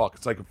heavy as fuck.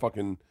 It's like a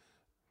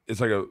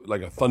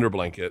thunder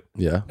blanket.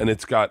 Yeah. And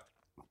it's got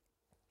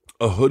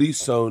a hoodie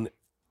sewn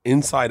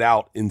inside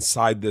out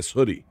inside this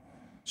hoodie.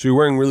 So you're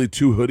wearing really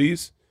two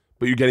hoodies,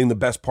 but you're getting the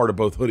best part of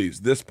both hoodies.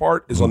 This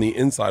part is on the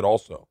inside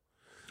also.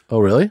 Oh,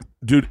 really?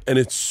 Dude, and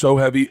it's so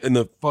heavy and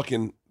the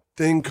fucking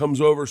thing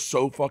comes over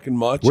so fucking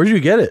much. Where did you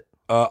get it?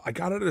 I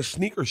got it at a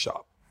sneaker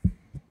shop.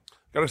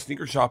 Got a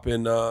sneaker shop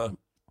in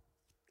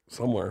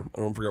somewhere. I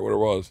don't forget what it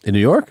was. In New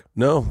York?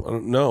 No,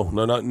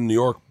 not in New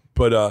York.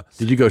 But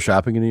did you go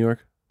shopping in New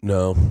York?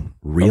 No.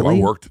 Really?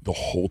 I worked the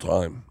whole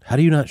time. How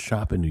do you not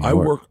shop in New York? I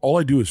work. All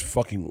I do is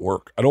fucking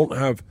work. I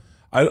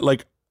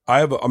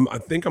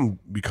think I'm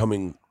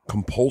becoming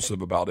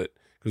compulsive about it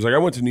because like I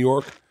went to New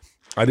York.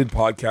 I did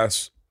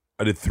podcasts.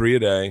 I did 3 a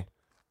day.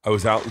 I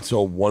was out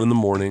until 1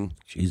 a.m.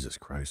 Jesus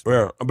Christ.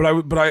 Yeah, but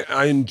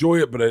I enjoy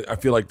it. But I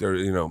feel like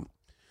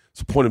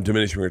it's a point of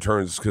diminishing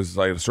returns because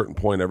like at a certain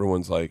point,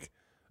 everyone's like,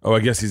 Oh, I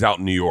guess he's out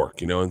in New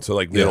York, and so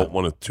like they don't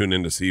want to tune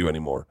in to see you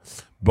anymore.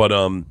 But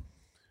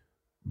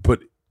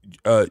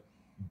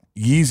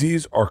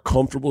Yeezys are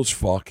comfortable as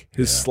fuck.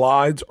 His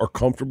slides are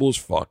comfortable as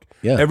fuck.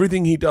 Yeah.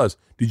 Everything he does.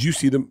 Did you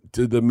see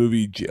the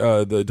movie,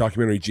 the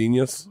documentary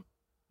Genius?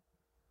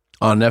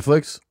 On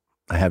Netflix?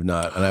 I have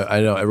not. And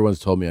I know everyone's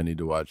told me I need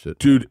to watch it.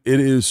 Dude, it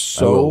is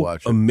so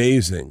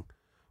amazing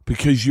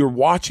because you're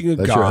watching a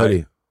That's guy. your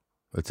hoodie.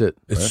 That's it.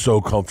 It's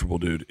so comfortable,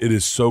 dude. It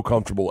is so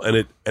comfortable.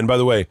 And by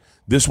the way,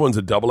 this one's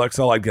a double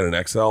XL. I'd get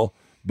an XL,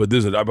 but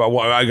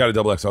I got a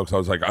double XL because I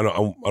was like, I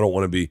don't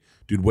want to be,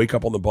 dude, wake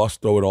up on the bus,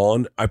 throw it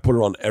on. I put it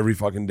on every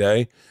fucking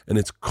day, and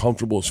it's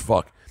comfortable as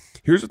fuck.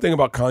 Here's the thing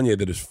about Kanye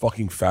that is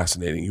fucking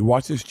fascinating. You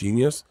watch this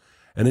Genius,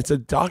 and it's a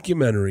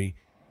documentary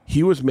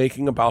he was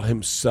making about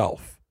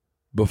himself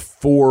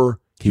before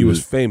he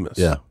was famous.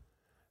 Yeah.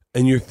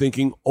 And you're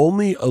thinking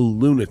only a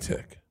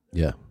lunatic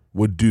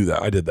would do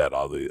that. I did that,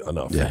 oddly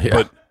enough. Yeah.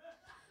 But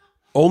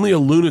only a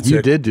lunatic.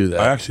 You did do that.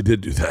 I actually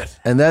did do that.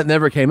 And that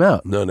never came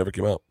out. No, it never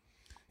came out.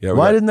 Yeah.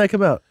 Why didn't that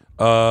come out?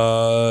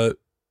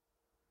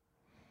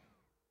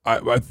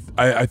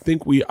 I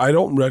think I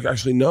don't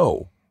actually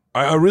know.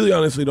 I really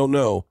honestly don't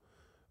know.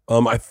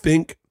 I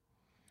think,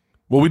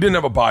 we didn't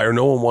have a buyer.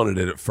 No one wanted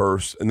it at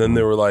first. And then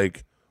they were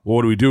like, well,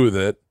 what do we do with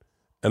it?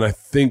 And I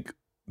think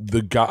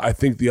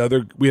we had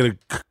a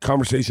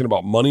conversation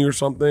about money or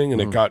something,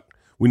 and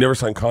we never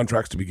signed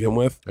contracts to begin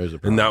with.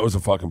 And that was a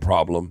fucking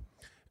problem.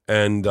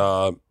 And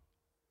so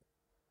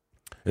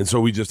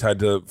we just had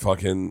to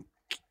fucking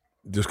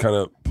just kind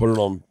of put it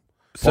on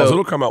pause. So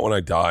it'll come out when I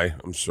die,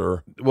 I'm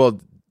sure. Well,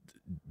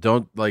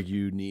 don't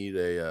you need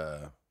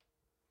a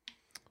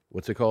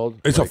what's it called?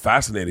 It's a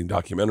fascinating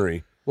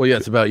documentary. Well, yeah,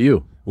 it's about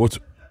you.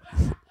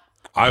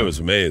 I was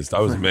amazed.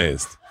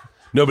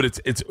 No, but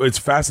it's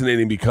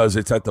fascinating because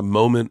it's at the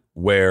moment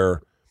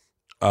where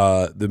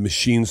the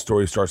machine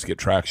story starts to get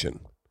traction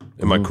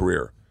in my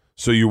career.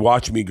 So you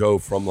watch me go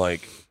from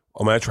like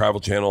on my Travel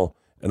Channel,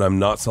 and I'm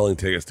not selling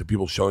tickets, to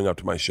people showing up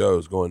to my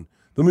shows going,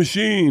 the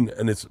machine.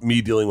 And it's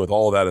me dealing with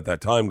all that at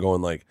that time,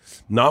 going like,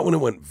 not when it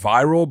went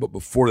viral, but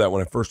before that,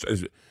 when I first,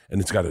 and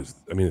it's got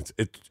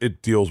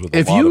it deals with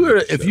if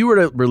you were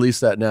to release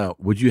that now,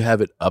 would you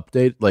have it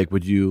update? Like,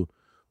 would you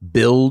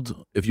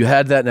build, if you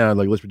had that now,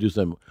 like, let's produce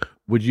them,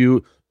 would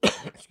you,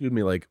 excuse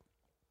me, like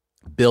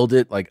build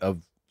it like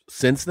of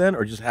since then,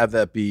 or just have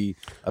that be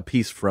a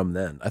piece from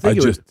then? I think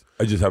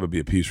I just have it be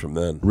a piece from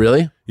then.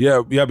 Really?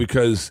 Yeah,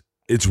 because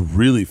it's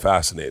really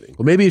fascinating.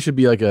 Well, maybe it should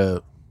be like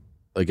a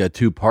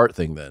 2-part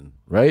thing then,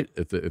 right?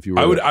 If you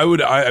were,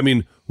 I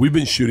mean, we've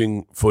been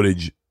shooting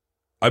footage.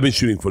 I've been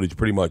shooting footage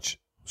pretty much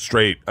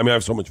straight. I mean, I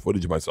have so much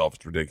footage of myself;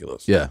 it's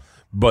ridiculous. Yeah,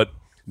 but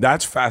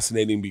that's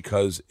fascinating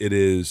because it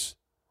is,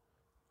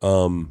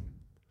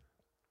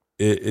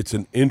 it's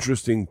an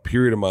interesting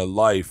period of my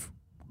life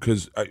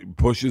because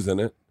Push is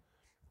in it,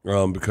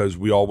 because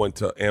we all went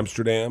to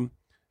Amsterdam,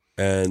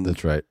 and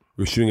that's right.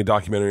 We were shooting a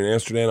documentary in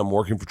Amsterdam. I'm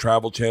working for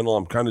Travel Channel.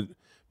 I'm kind of,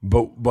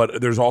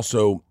 but there's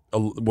also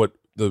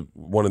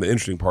one of the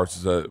interesting parts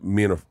is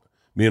me and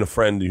a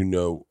friend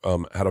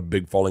had a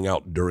big falling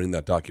out during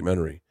that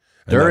documentary.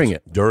 During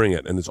it,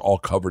 and it's all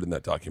covered in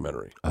that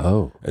documentary.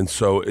 Oh, and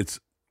so it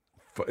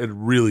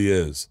really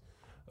is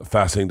a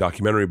fascinating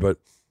documentary. But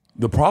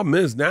the problem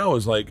is now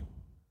is like,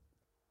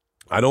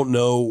 I don't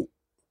know.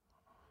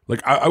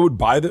 Like I would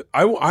buy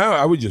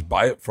I would just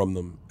buy it from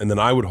them, and then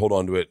I would hold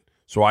on to it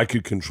so I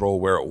could control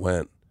where it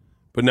went.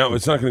 But now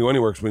it's not going to go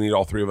anywhere because we need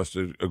all three of us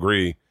to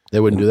agree. They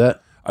wouldn't do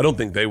that? I don't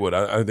think they would.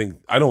 I think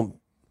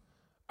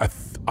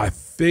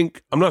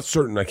I'm not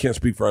certain. I can't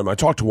speak for him. I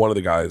talked to one of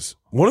the guys.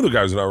 One of the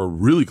guys and I were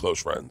really close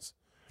friends.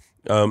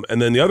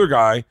 And then the other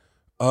guy,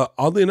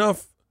 oddly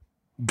enough,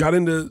 got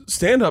into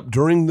stand-up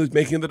during the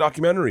making of the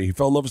documentary. He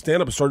fell in love with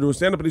stand-up and started doing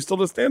stand-up, but he still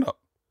does stand-up.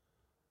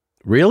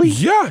 Really?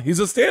 Yeah, he's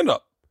a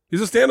stand-up.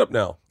 He's a stand-up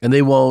now. And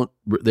they won't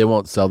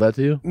sell that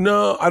to you?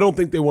 No, I don't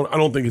think they want. I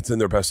don't think it's in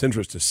their best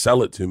interest to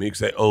sell it to me because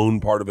they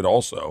own part of it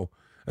also.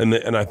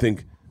 And I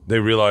think they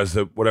realize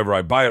that whatever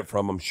I buy it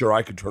from, I'm sure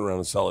I could turn around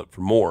and sell it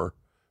for more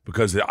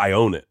because I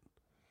own it.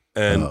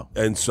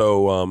 And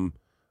so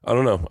I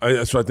don't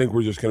know. So I think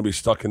we're just going to be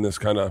stuck in this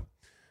kind of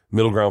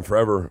middle ground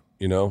forever,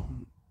 And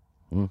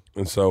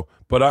so,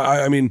 but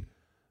I mean,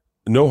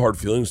 no hard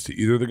feelings to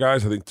either of the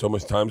guys. I think so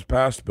much time's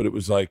passed, but it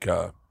was like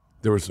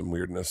there was some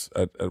weirdness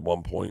at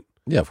one point.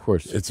 Yeah, of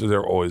course.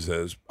 There always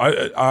is.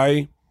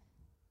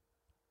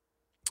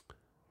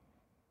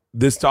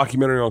 This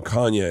documentary on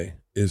Kanye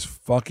is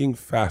fucking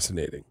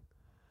fascinating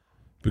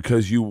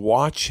because you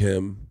watch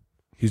him.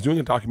 He's doing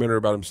a documentary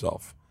about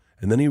himself,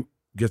 and then he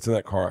gets in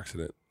that car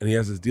accident, and he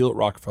has his deal at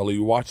Rockefeller.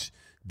 You watch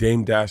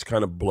Dame Dash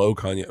kind of blow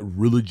Kanye,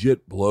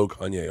 legit blow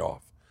Kanye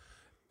off,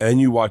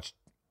 and you watch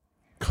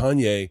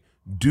Kanye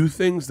do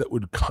things that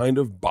would kind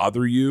of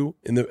bother you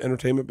in the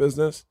entertainment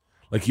business.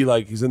 Like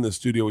he's in the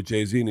studio with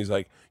Jay-Z, and he's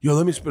like, yo,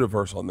 let me spit a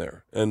verse on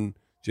there. And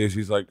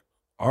Jay-Z's like,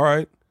 all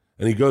right.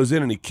 And he goes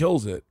in and he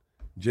kills it.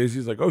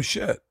 Jay-Z's like, oh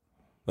shit.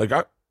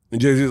 And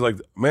Jay-Z's like,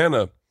 man,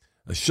 a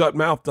shut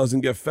mouth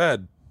doesn't get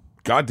fed.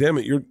 God damn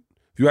it. If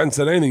you hadn't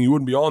said anything, you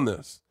wouldn't be on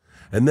this.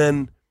 And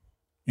then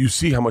you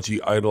see how much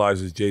he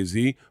idolizes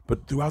Jay-Z,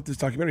 but throughout this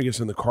documentary, he gets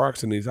in the car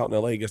accident. He's out in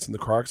LA, he gets in the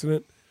car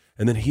accident,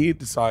 and then he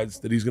decides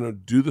that he's going to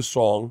do the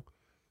song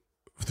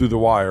Through the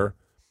Wire,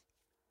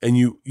 and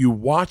you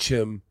watch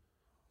him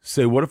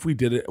say, what if we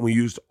did it and we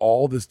used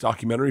all this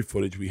documentary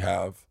footage we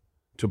have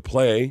to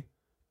play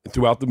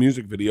throughout the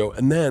music video,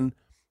 and then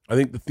I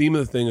think the theme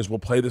of the thing is we'll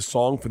play this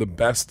song for the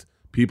best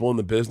people in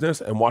the business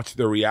and watch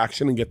their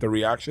reaction and get their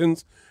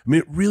reactions. I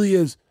mean, it really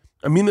is,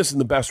 I mean this in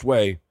the best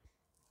way.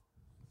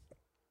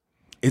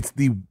 It's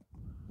the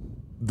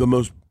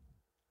most,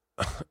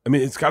 I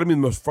mean, it's got to be the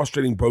most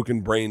frustrating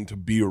broken brain to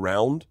be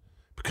around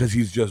because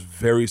he's just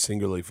very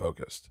singularly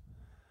focused.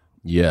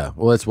 Yeah.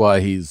 Well, that's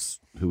why he's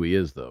who he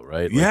is, though,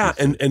 right? Like yeah,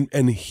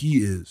 and he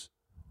is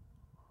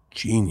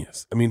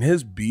genius. I mean,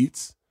 his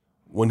beats,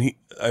 he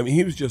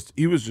was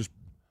just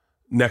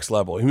next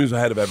level. He was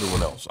ahead of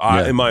everyone else,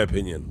 in my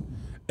opinion.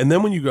 And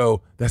then when you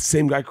go, that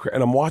same guy,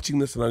 and I'm watching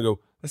this and I go,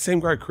 that same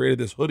guy created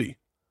this hoodie.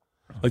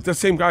 Like, that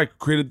same guy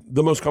created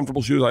the most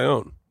comfortable shoes I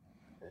own.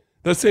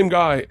 That same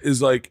guy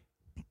is like,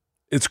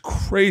 it's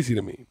crazy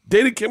to me.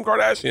 Dated Kim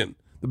Kardashian,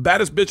 the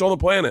baddest bitch on the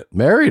planet.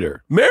 Married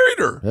her.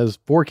 Has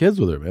 4 kids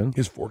with her, man. He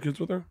has 4 kids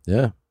with her?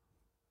 Yeah.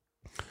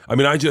 I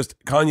mean,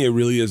 Kanye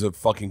really is a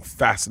fucking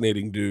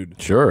fascinating dude.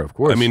 Sure, of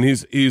course. I mean,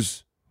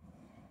 he's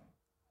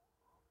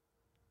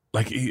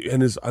like,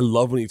 I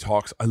love when he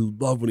talks. I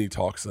love when he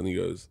talks and he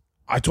goes,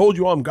 I told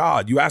you I'm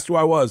God. You asked who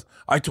I was.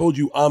 I told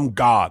you I'm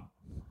God.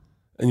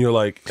 And you're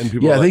like, and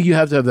people yeah, are I think you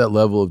have to have that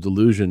level of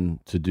delusion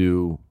to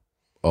do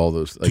all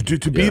those. Like,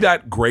 to be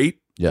that great,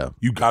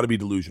 you got to be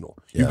delusional.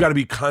 Yeah. You've got to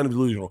be kind of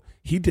delusional.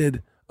 He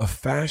did a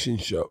fashion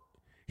show.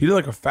 He did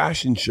like a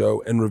fashion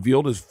show and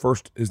revealed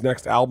his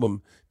next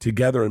album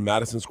together in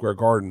Madison Square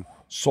Garden,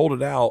 sold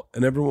it out,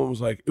 and everyone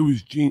was like, it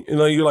was genius. And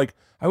you're like,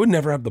 I would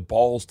never have the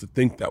balls to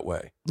think that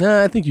way.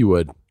 Nah, I think you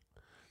would.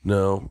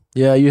 No.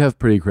 Yeah, you have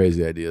pretty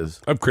crazy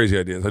ideas. I have crazy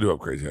ideas. I do have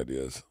crazy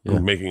ideas. Yeah.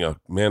 I'm making a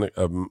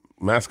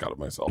mascot of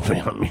myself.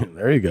 I mean,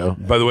 there you go.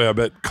 By the way, I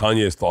bet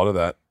Kanye's thought of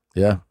that.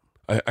 Yeah.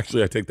 I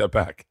take that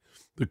back.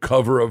 The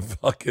cover of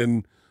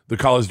fucking The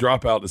College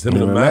Dropout is him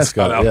in a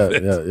mascot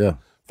outfit. Yeah.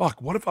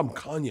 Fuck, what if I'm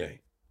Kanye?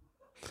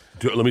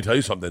 Dude, let me tell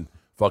you something.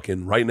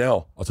 Fucking right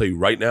now, I'll tell you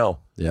right now.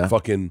 Yeah.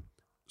 Fucking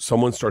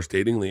someone starts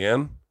dating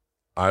Leanne,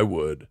 I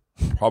would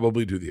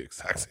probably do the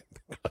exact same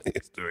thing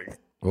Kanye's doing.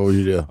 What would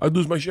you do? I'd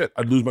lose my shit.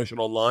 I'd lose my shit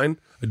online.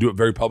 I'd do it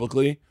very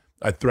publicly.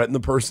 I'd threaten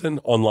the person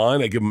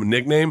online. I'd give them a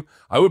nickname.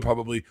 I would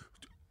probably,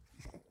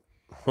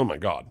 oh my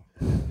God.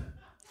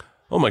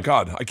 Oh my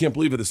God. I can't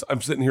believe it.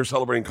 I'm sitting here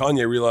celebrating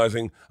Kanye,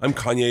 realizing I'm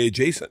Kanye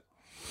adjacent.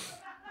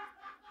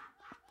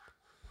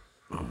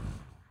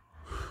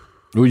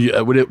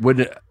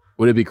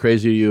 Would it be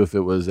crazy to you if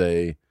it was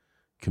a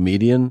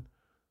comedian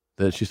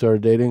that she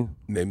started dating?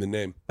 Name the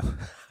name.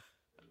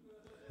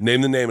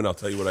 Name the name and I'll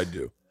tell you what I'd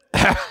do.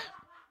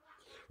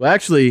 Well,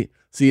 actually,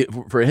 see,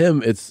 for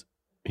him,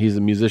 he's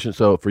a musician.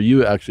 So for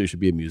you, actually, it should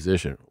be a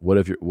musician. What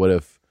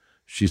if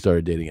she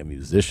started dating a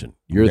musician?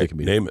 You're the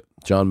comedian. Name it.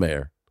 John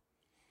Mayer.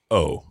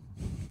 Oh.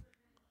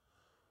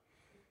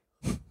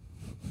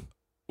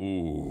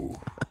 Ooh.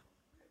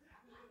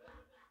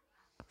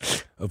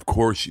 Of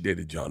course she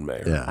dated John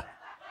Mayer. Yeah.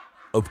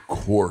 Of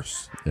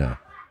course. Yeah.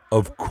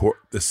 Of course.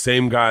 The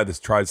same guy that's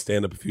tried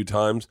stand-up a few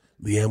times,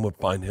 Leanne would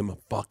find him a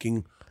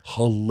fucking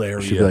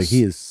hilarious. She'd be like,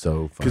 he is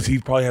so funny. Because he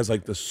probably has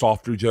like the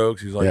softer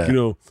jokes. He's like,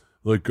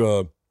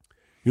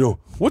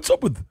 what's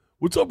up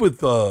with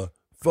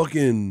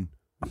fucking,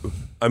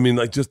 I mean,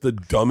 like just the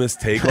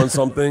dumbest take on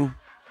something.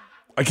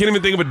 I can't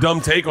even think of a dumb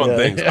take on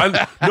things.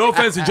 No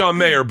offense to John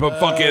Mayer, but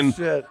fucking,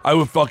 I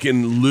would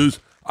fucking lose.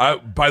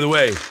 By the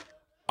way,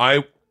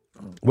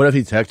 what if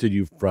he texted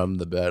you from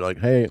the bed? Like,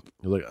 hey,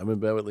 you're like, I'm in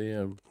bed with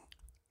Liam.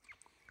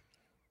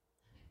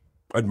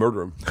 I'd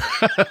murder him.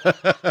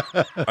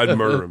 I'd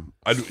murder him.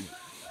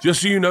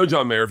 Just so you know,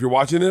 John Mayer, if you're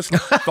watching this,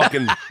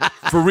 fucking,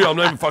 for real, I'm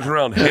not even fucking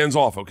around. Hands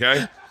off,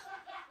 okay?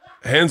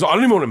 Hands off. I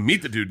don't even want to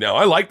meet the dude now.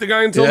 I liked the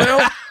guy until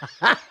now.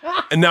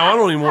 And now I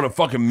don't even want to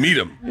fucking meet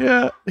him.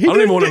 Yeah. I don't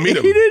even want to meet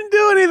him. He didn't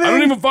do anything. I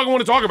don't even fucking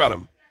want to talk about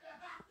him.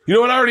 You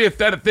know what? I already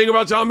had a thing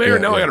about John Mayer.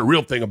 Now I got a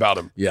real thing about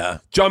him. Yeah.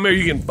 John Mayer,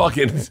 you can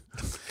fucking...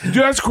 Dude,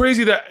 that's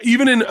crazy that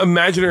even in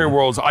imaginary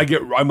worlds,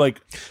 I'm like...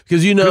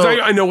 Because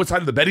I know what side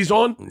of the bed he's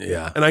on.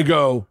 Yeah. And I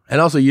go... And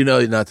also,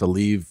 not to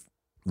leave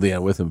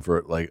Leanne with him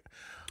for like...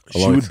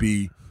 She would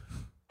be...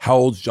 How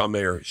old's John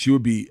Mayer? She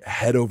would be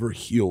head over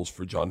heels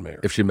for John Mayer.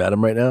 If she met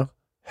him right now?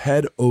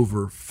 Head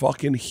over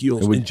fucking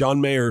heels. And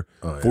John Mayer,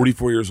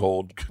 44 years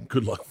old.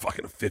 Good luck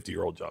fucking a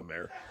 50-year-old John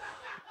Mayer.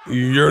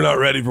 You're not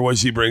ready for what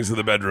she brings to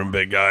the bedroom,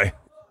 big guy.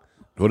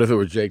 What if it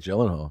was Jake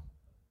Gyllenhaal?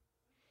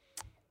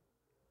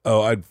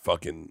 Oh, I'd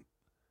fucking...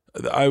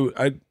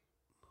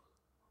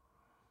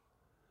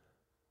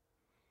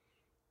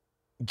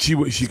 She's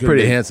a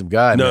pretty handsome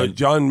guy. No, man.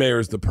 John Mayer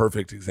is the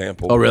perfect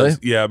example. Oh, really?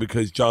 Yeah,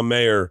 because John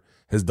Mayer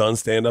has done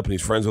stand-up and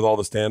he's friends with all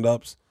the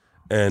stand-ups.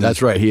 And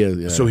that's right. He is.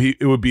 Yeah. So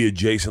it would be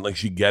adjacent, like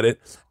she'd get it.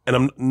 And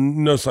I'm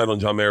no side on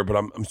John Mayer, but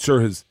I'm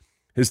sure his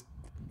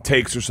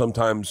takes are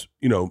sometimes,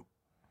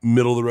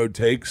 middle of the road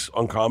takes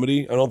on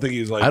comedy. I don't think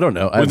he's like. I don't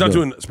know. Well, he's not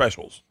doing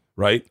specials,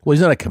 right? Well,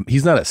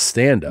 he's not a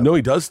stand-up. No,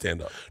 he does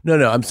stand up.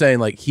 No. I'm saying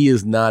like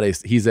he's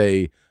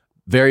a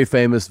very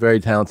famous, very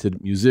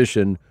talented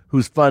musician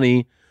who's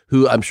funny,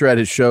 who I'm sure at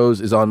his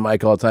shows is on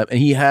mic all the time, and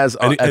he has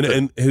at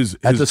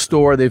the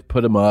store they've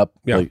put him up.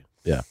 Yeah,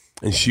 yeah.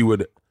 And she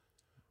would.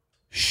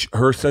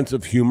 Her sense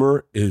of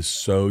humor is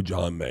so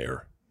John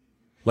Mayer.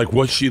 Like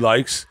what she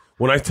likes.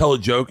 When I tell a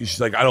joke and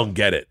she's like, I don't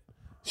get it.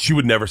 She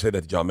would never say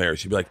that to John Mayer.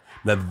 She'd be like,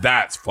 now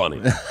that's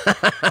funny.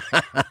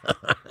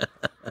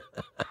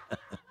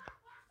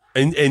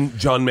 and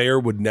John Mayer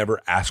would never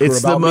ask her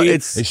about me.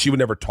 And she would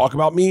never talk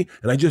about me.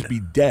 And I'd just be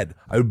dead.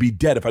 I would be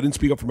dead. If I didn't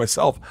speak up for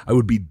myself, I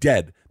would be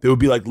dead. They would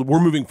be like,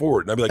 we're moving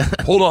forward. And I'd be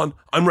like, hold on.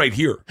 I'm right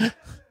here.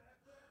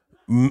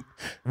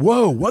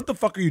 Whoa, what the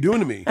fuck are you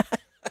doing to me?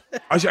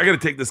 I got to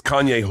take this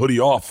Kanye hoodie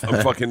off.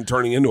 I'm fucking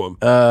turning into him.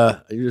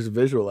 You're just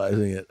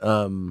visualizing it.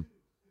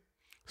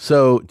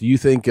 So do you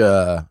think?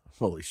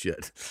 Holy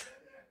shit!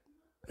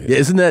 Yeah,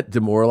 isn't that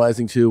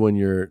demoralizing too when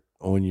your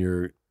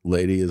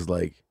lady is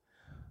like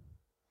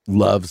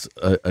loves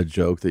a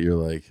joke that you're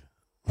like,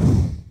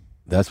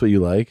 that's what you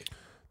like?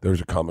 There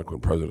was a comic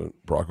when President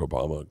Barack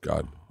Obama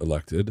got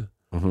elected.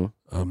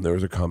 Mm-hmm. There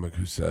was a comic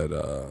who said,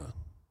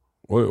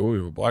 we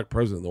have a black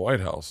president in the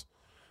White House.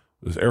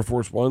 Is Air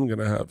Force One going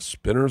to have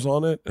spinners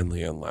on it? And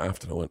Leanne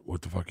laughed, and I went,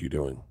 what the fuck are you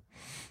doing?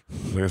 I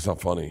was like, it's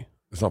not funny.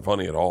 It's not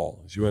funny at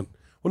all. She went,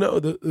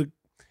 well,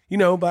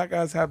 no, black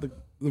guys have the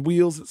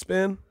wheels that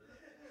spin.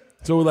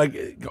 So, like,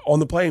 on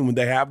the plane, when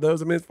they have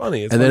those, I mean, it's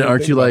funny. And then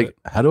aren't you like,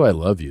 how do I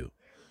love you?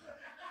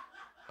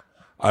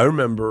 I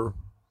remember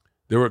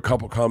there were a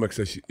couple comics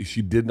that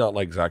she did not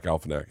like Zach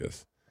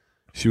Galifianakis.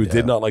 She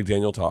did not like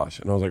Daniel Tosh.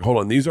 And I was like, hold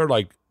on, these are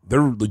like,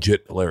 they're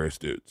legit hilarious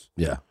dudes.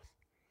 Yeah.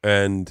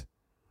 And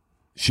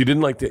she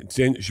didn't like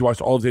she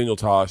watched all of Daniel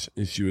Tosh,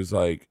 and she was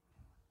like,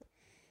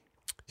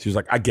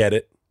 I get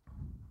it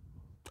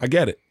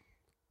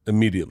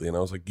immediately. And I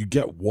was like, you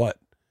get what?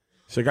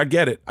 She's like, I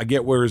get it. I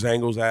get where his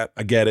angle's at.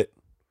 I get it.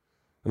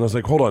 And I was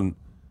like, hold on,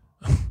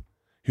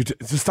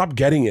 just stop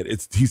getting it.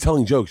 He's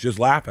telling jokes. Just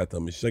laugh at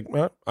them. And she's like,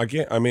 I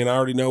can't. I mean, I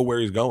already know where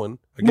he's going.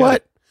 I get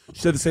it.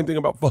 She said the same thing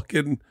about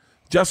fucking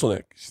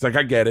Jeselnik. She's like,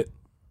 I get it.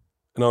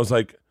 And I was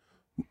like,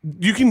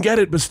 you can get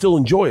it, but still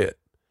enjoy it.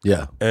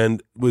 Yeah.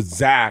 And with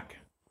Zach,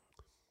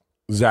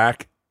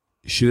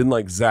 she didn't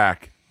like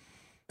Zach,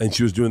 and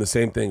she was doing the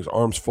same things,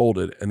 arms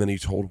folded, and then he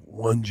told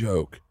one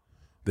joke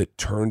that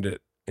turned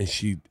it, and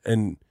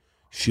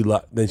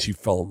then she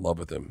fell in love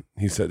with him.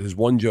 He said his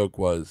one joke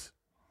was,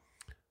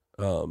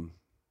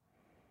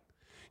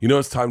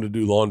 it's time to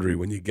do laundry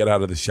when you get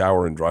out of the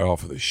shower and dry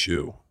off with a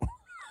shoe.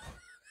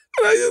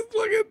 And I just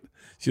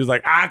she was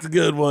like, that's a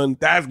good one.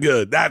 That's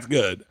good. That's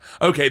good.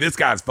 Okay, this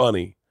guy's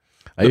funny.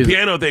 The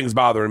piano thing's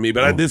bothering me,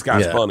 but this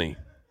guy's funny.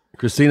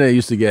 Christina would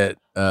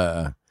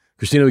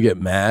get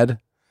mad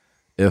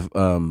if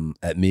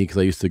at me because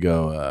I used to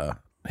go,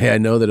 hey, I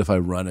know that if I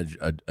run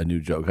a new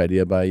joke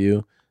idea by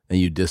you and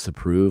you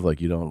disapprove, like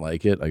you don't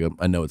like it, I go,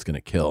 I know it's gonna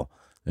kill.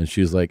 And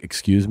she's like,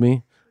 excuse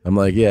me? I'm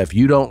like, yeah, if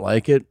you don't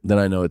like it, then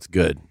I know it's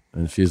good.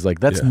 And she's like,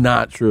 that's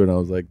not true. And I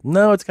was like,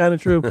 no, it's kind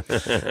of true.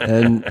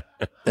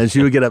 and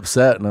she would get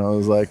upset. And I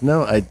was like,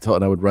 no,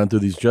 and I would run through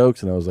these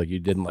jokes. And I was like, you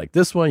didn't like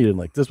this one. You didn't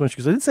like this one. She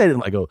goes, I didn't say I didn't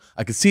like it. I go,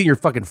 I could see it in your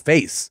fucking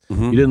face.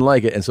 Mm-hmm. You didn't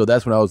like it. And so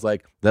that's when I was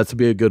like, that's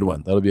be a good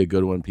one. That'll be a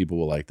good one. People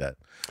will like that.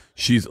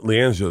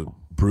 Leanne's just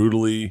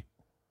brutally,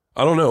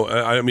 I don't know.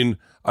 I mean,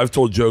 I've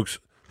told jokes.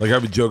 Like I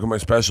have a joke in my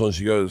special and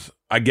she goes,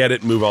 I get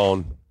it. Move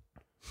on.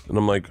 And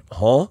I'm like,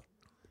 huh?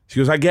 She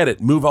goes, I get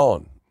it. Move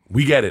on.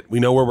 We get it. We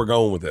know where we're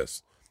going with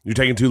this. You're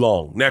taking too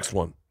long. Next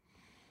one.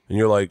 And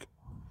you're like,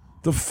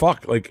 the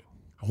fuck? Like,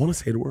 I want to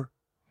say to her,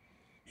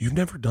 you've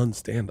never done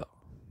stand-up.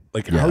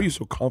 Like, how are you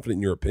so confident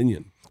in your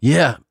opinion?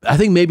 Yeah. I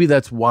think maybe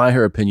that's why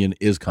her opinion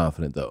is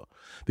confident, though.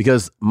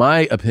 Because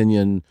my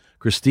opinion,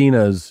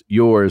 Christina's,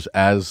 yours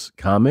as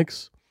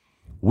comics,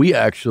 we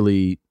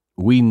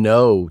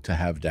know to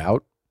have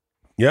doubt.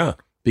 Yeah.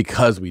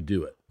 Because we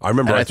do it. I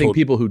remember. And I think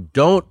people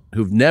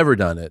who've never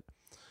done it,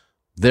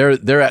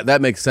 that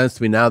makes sense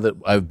to me now that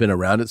I've been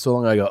around it so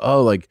long. I go,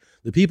 oh, like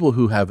the people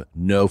who have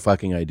no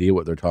fucking idea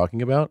what they're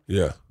talking about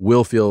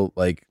will feel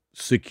like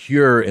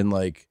secure in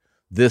like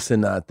this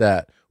and not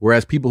that.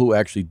 Whereas people who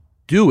actually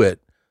do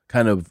it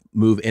kind of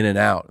move in and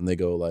out and they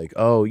go like,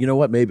 oh, you know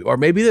what, maybe, or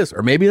maybe this,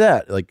 or maybe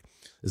that. Like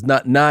it's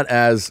not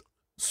as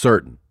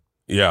certain.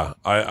 Yeah.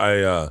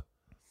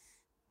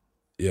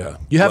 Yeah.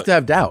 You have to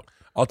have doubt.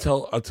 I'll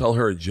tell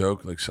her a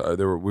joke. Like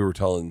we were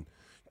telling,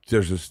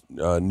 there's this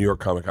New York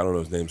comic, I don't know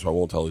his name, so I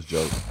won't tell his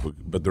joke,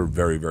 but they're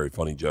very, very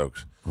funny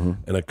jokes.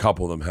 Mm-hmm. And a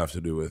couple of them have to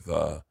do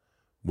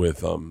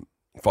with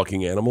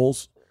fucking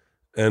animals.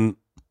 And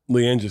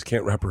Leanne just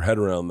can't wrap her head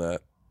around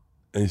that.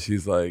 And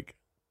she's like,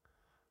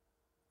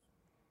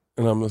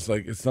 and I'm just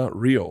like, it's not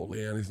real,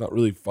 Leanne. He's not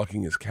really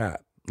fucking his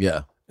cat.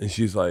 Yeah. And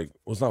she's like,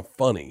 well, it's not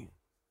funny.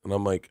 And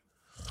I'm like,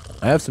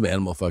 I have some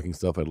animal fucking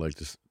stuff I'd like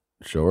to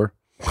show her.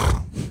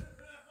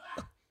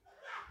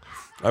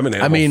 I'm an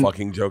animal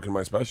fucking joke in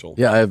my special.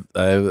 Yeah,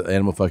 I have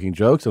animal fucking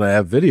jokes, and I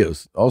have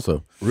videos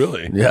also.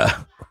 Really?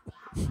 Yeah.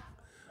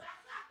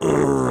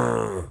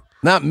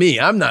 Not me.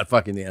 I'm not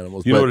fucking the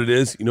animals. You know what it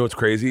is? You know what's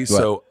crazy?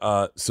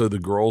 What? So the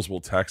girls will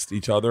text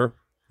each other.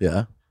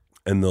 Yeah.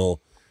 And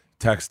they'll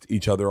text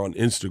each other on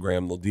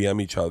Instagram. They'll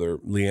DM each other,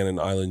 Leanne in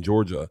Island,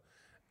 Georgia.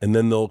 And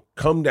then they'll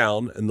come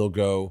down and they'll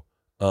go,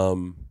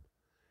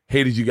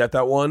 hey, did you get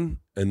that one?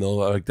 And they'll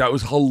like, that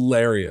was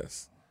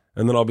hilarious.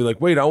 And then I'll be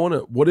like, wait,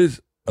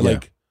 what's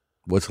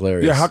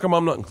hilarious? Yeah, how come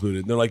I'm not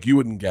included? And they're like, you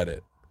wouldn't get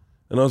it.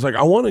 And I was like,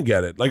 I want to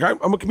get it. Like,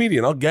 I'm a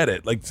comedian. I'll get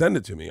it. Like, send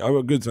it to me. I have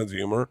a good sense of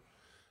humor.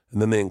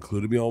 And then they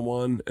included me on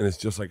one, and it's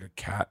just like a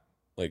cat,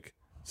 like,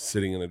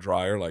 sitting in a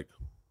dryer, like,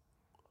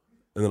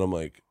 and then I'm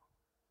like,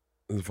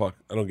 what the fuck?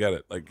 I don't get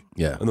it. Like,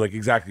 yeah. And they're like,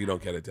 exactly, you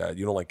don't get it, Dad.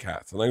 You don't like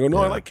cats. And I go, no,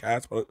 I like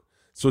cats. But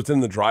so it's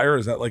in the dryer?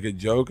 Is that like a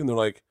joke? And they're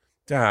like,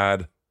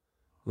 Dad.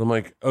 And I'm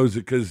like, oh, is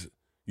it because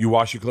you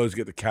wash your clothes to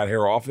get the cat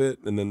hair off it,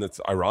 and then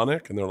that's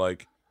ironic? And they're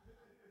like,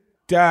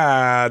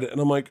 Dad. And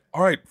I'm like,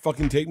 all right,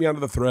 fucking take me out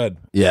of the thread.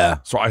 Yeah.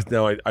 So I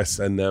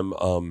send them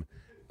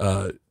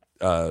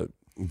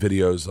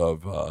videos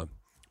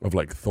of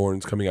like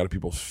thorns coming out of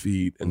people's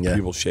feet and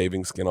people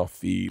shaving skin off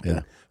feet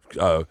and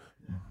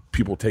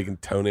people taking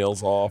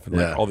toenails off and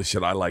like all this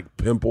shit. I like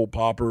pimple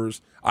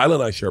poppers. Isla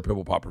and I share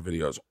pimple popper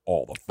videos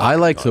all the fucking I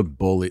like time.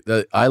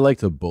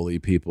 to bully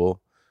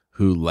people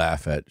who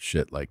laugh at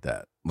shit like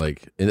that.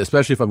 Like, and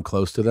especially if I'm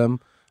close to them,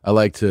 I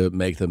like to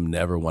make them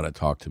never want to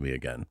talk to me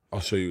again. I'll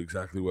show you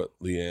exactly what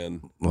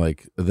Leanne,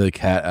 like the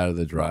cat out of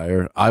the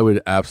dryer. I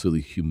would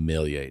absolutely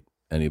humiliate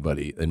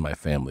anybody in my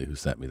family who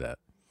sent me that.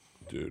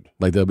 Dude.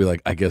 Like, they'll be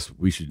like, I guess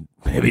we should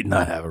maybe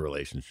not have a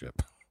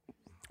relationship.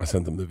 I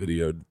sent them the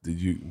video. Did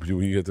you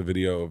get the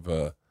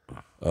video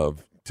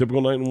of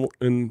typical night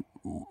in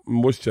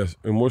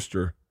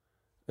Worcester,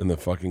 and the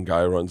fucking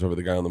guy runs over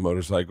the guy on the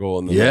motorcycle,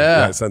 and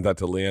then I sent that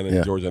to Leanne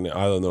and Georgia on the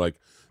island. They're like,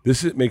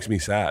 this makes me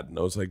sad, and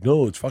I was like,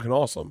 no, it's fucking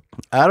awesome.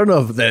 I don't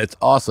know if that it's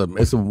awesome.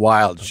 It's some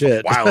wild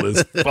shit. Wild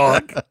as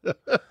fuck.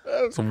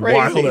 It's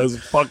wild as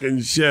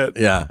fucking shit.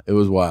 Yeah, it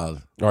was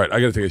wild. All right, I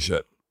gotta take a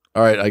shit.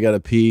 All right, I gotta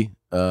pee.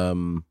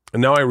 And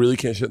now I really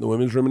can't shit in the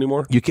women's room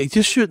anymore? You can't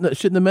just shit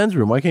in the men's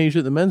room. Why can't you shit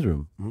in the men's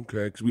room?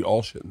 Okay, because we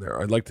all shit in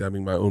there. I'd like to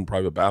having my own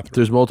private bathroom.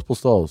 There's multiple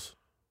stalls.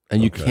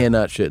 And you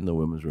cannot shit in the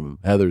women's room.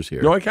 Heather's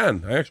here. No, I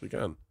can. I actually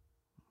can.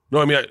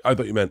 No, I mean, I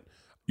thought you meant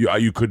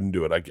you couldn't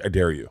do it. I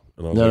dare you.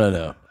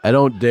 No. I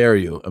don't dare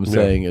you. I'm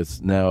saying it's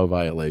now a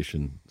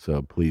violation,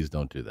 so please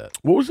don't do that.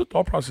 What was the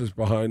thought process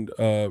behind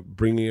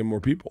bringing in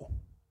more people?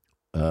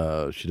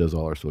 She does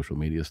all our social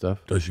media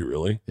stuff. Does she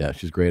really? Yeah,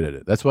 she's great at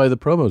it. That's why the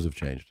promos have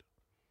changed.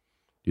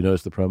 You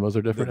notice the promos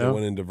are different now? They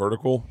went into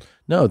vertical?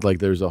 No, it's like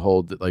there's a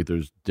whole, like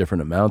there's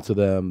different amounts of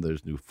them.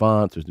 There's new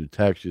fonts. There's new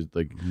text. She's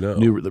like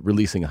new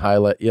releasing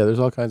highlight. Yeah, there's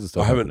all kinds of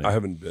stuff. I've been. All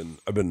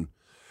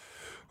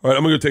right,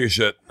 I'm going to go take a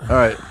shit. All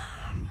right.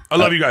 I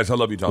love you guys. I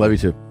love you, Tom. Love you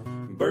too.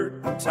 Bert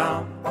and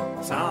Tom,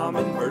 Tom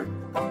and Bert.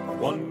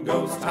 One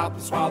goes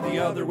topless while the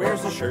other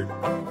wears a shirt.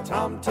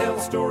 Tom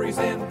tells stories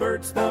and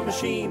Bert's the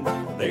machine.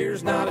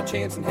 There's not a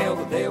chance in hell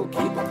that they'll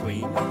keep it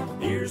clean.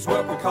 Here's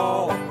what we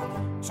call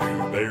Two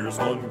Bears,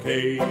 One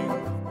Cave.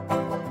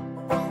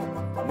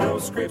 No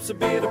scripts, a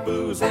bit of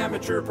booze,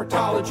 amateur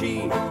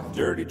partology.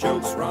 Dirty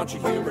jokes, raunchy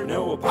humor,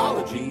 no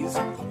apologies.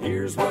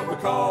 Here's what we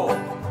call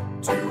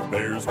Two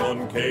Bears,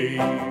 One Cave.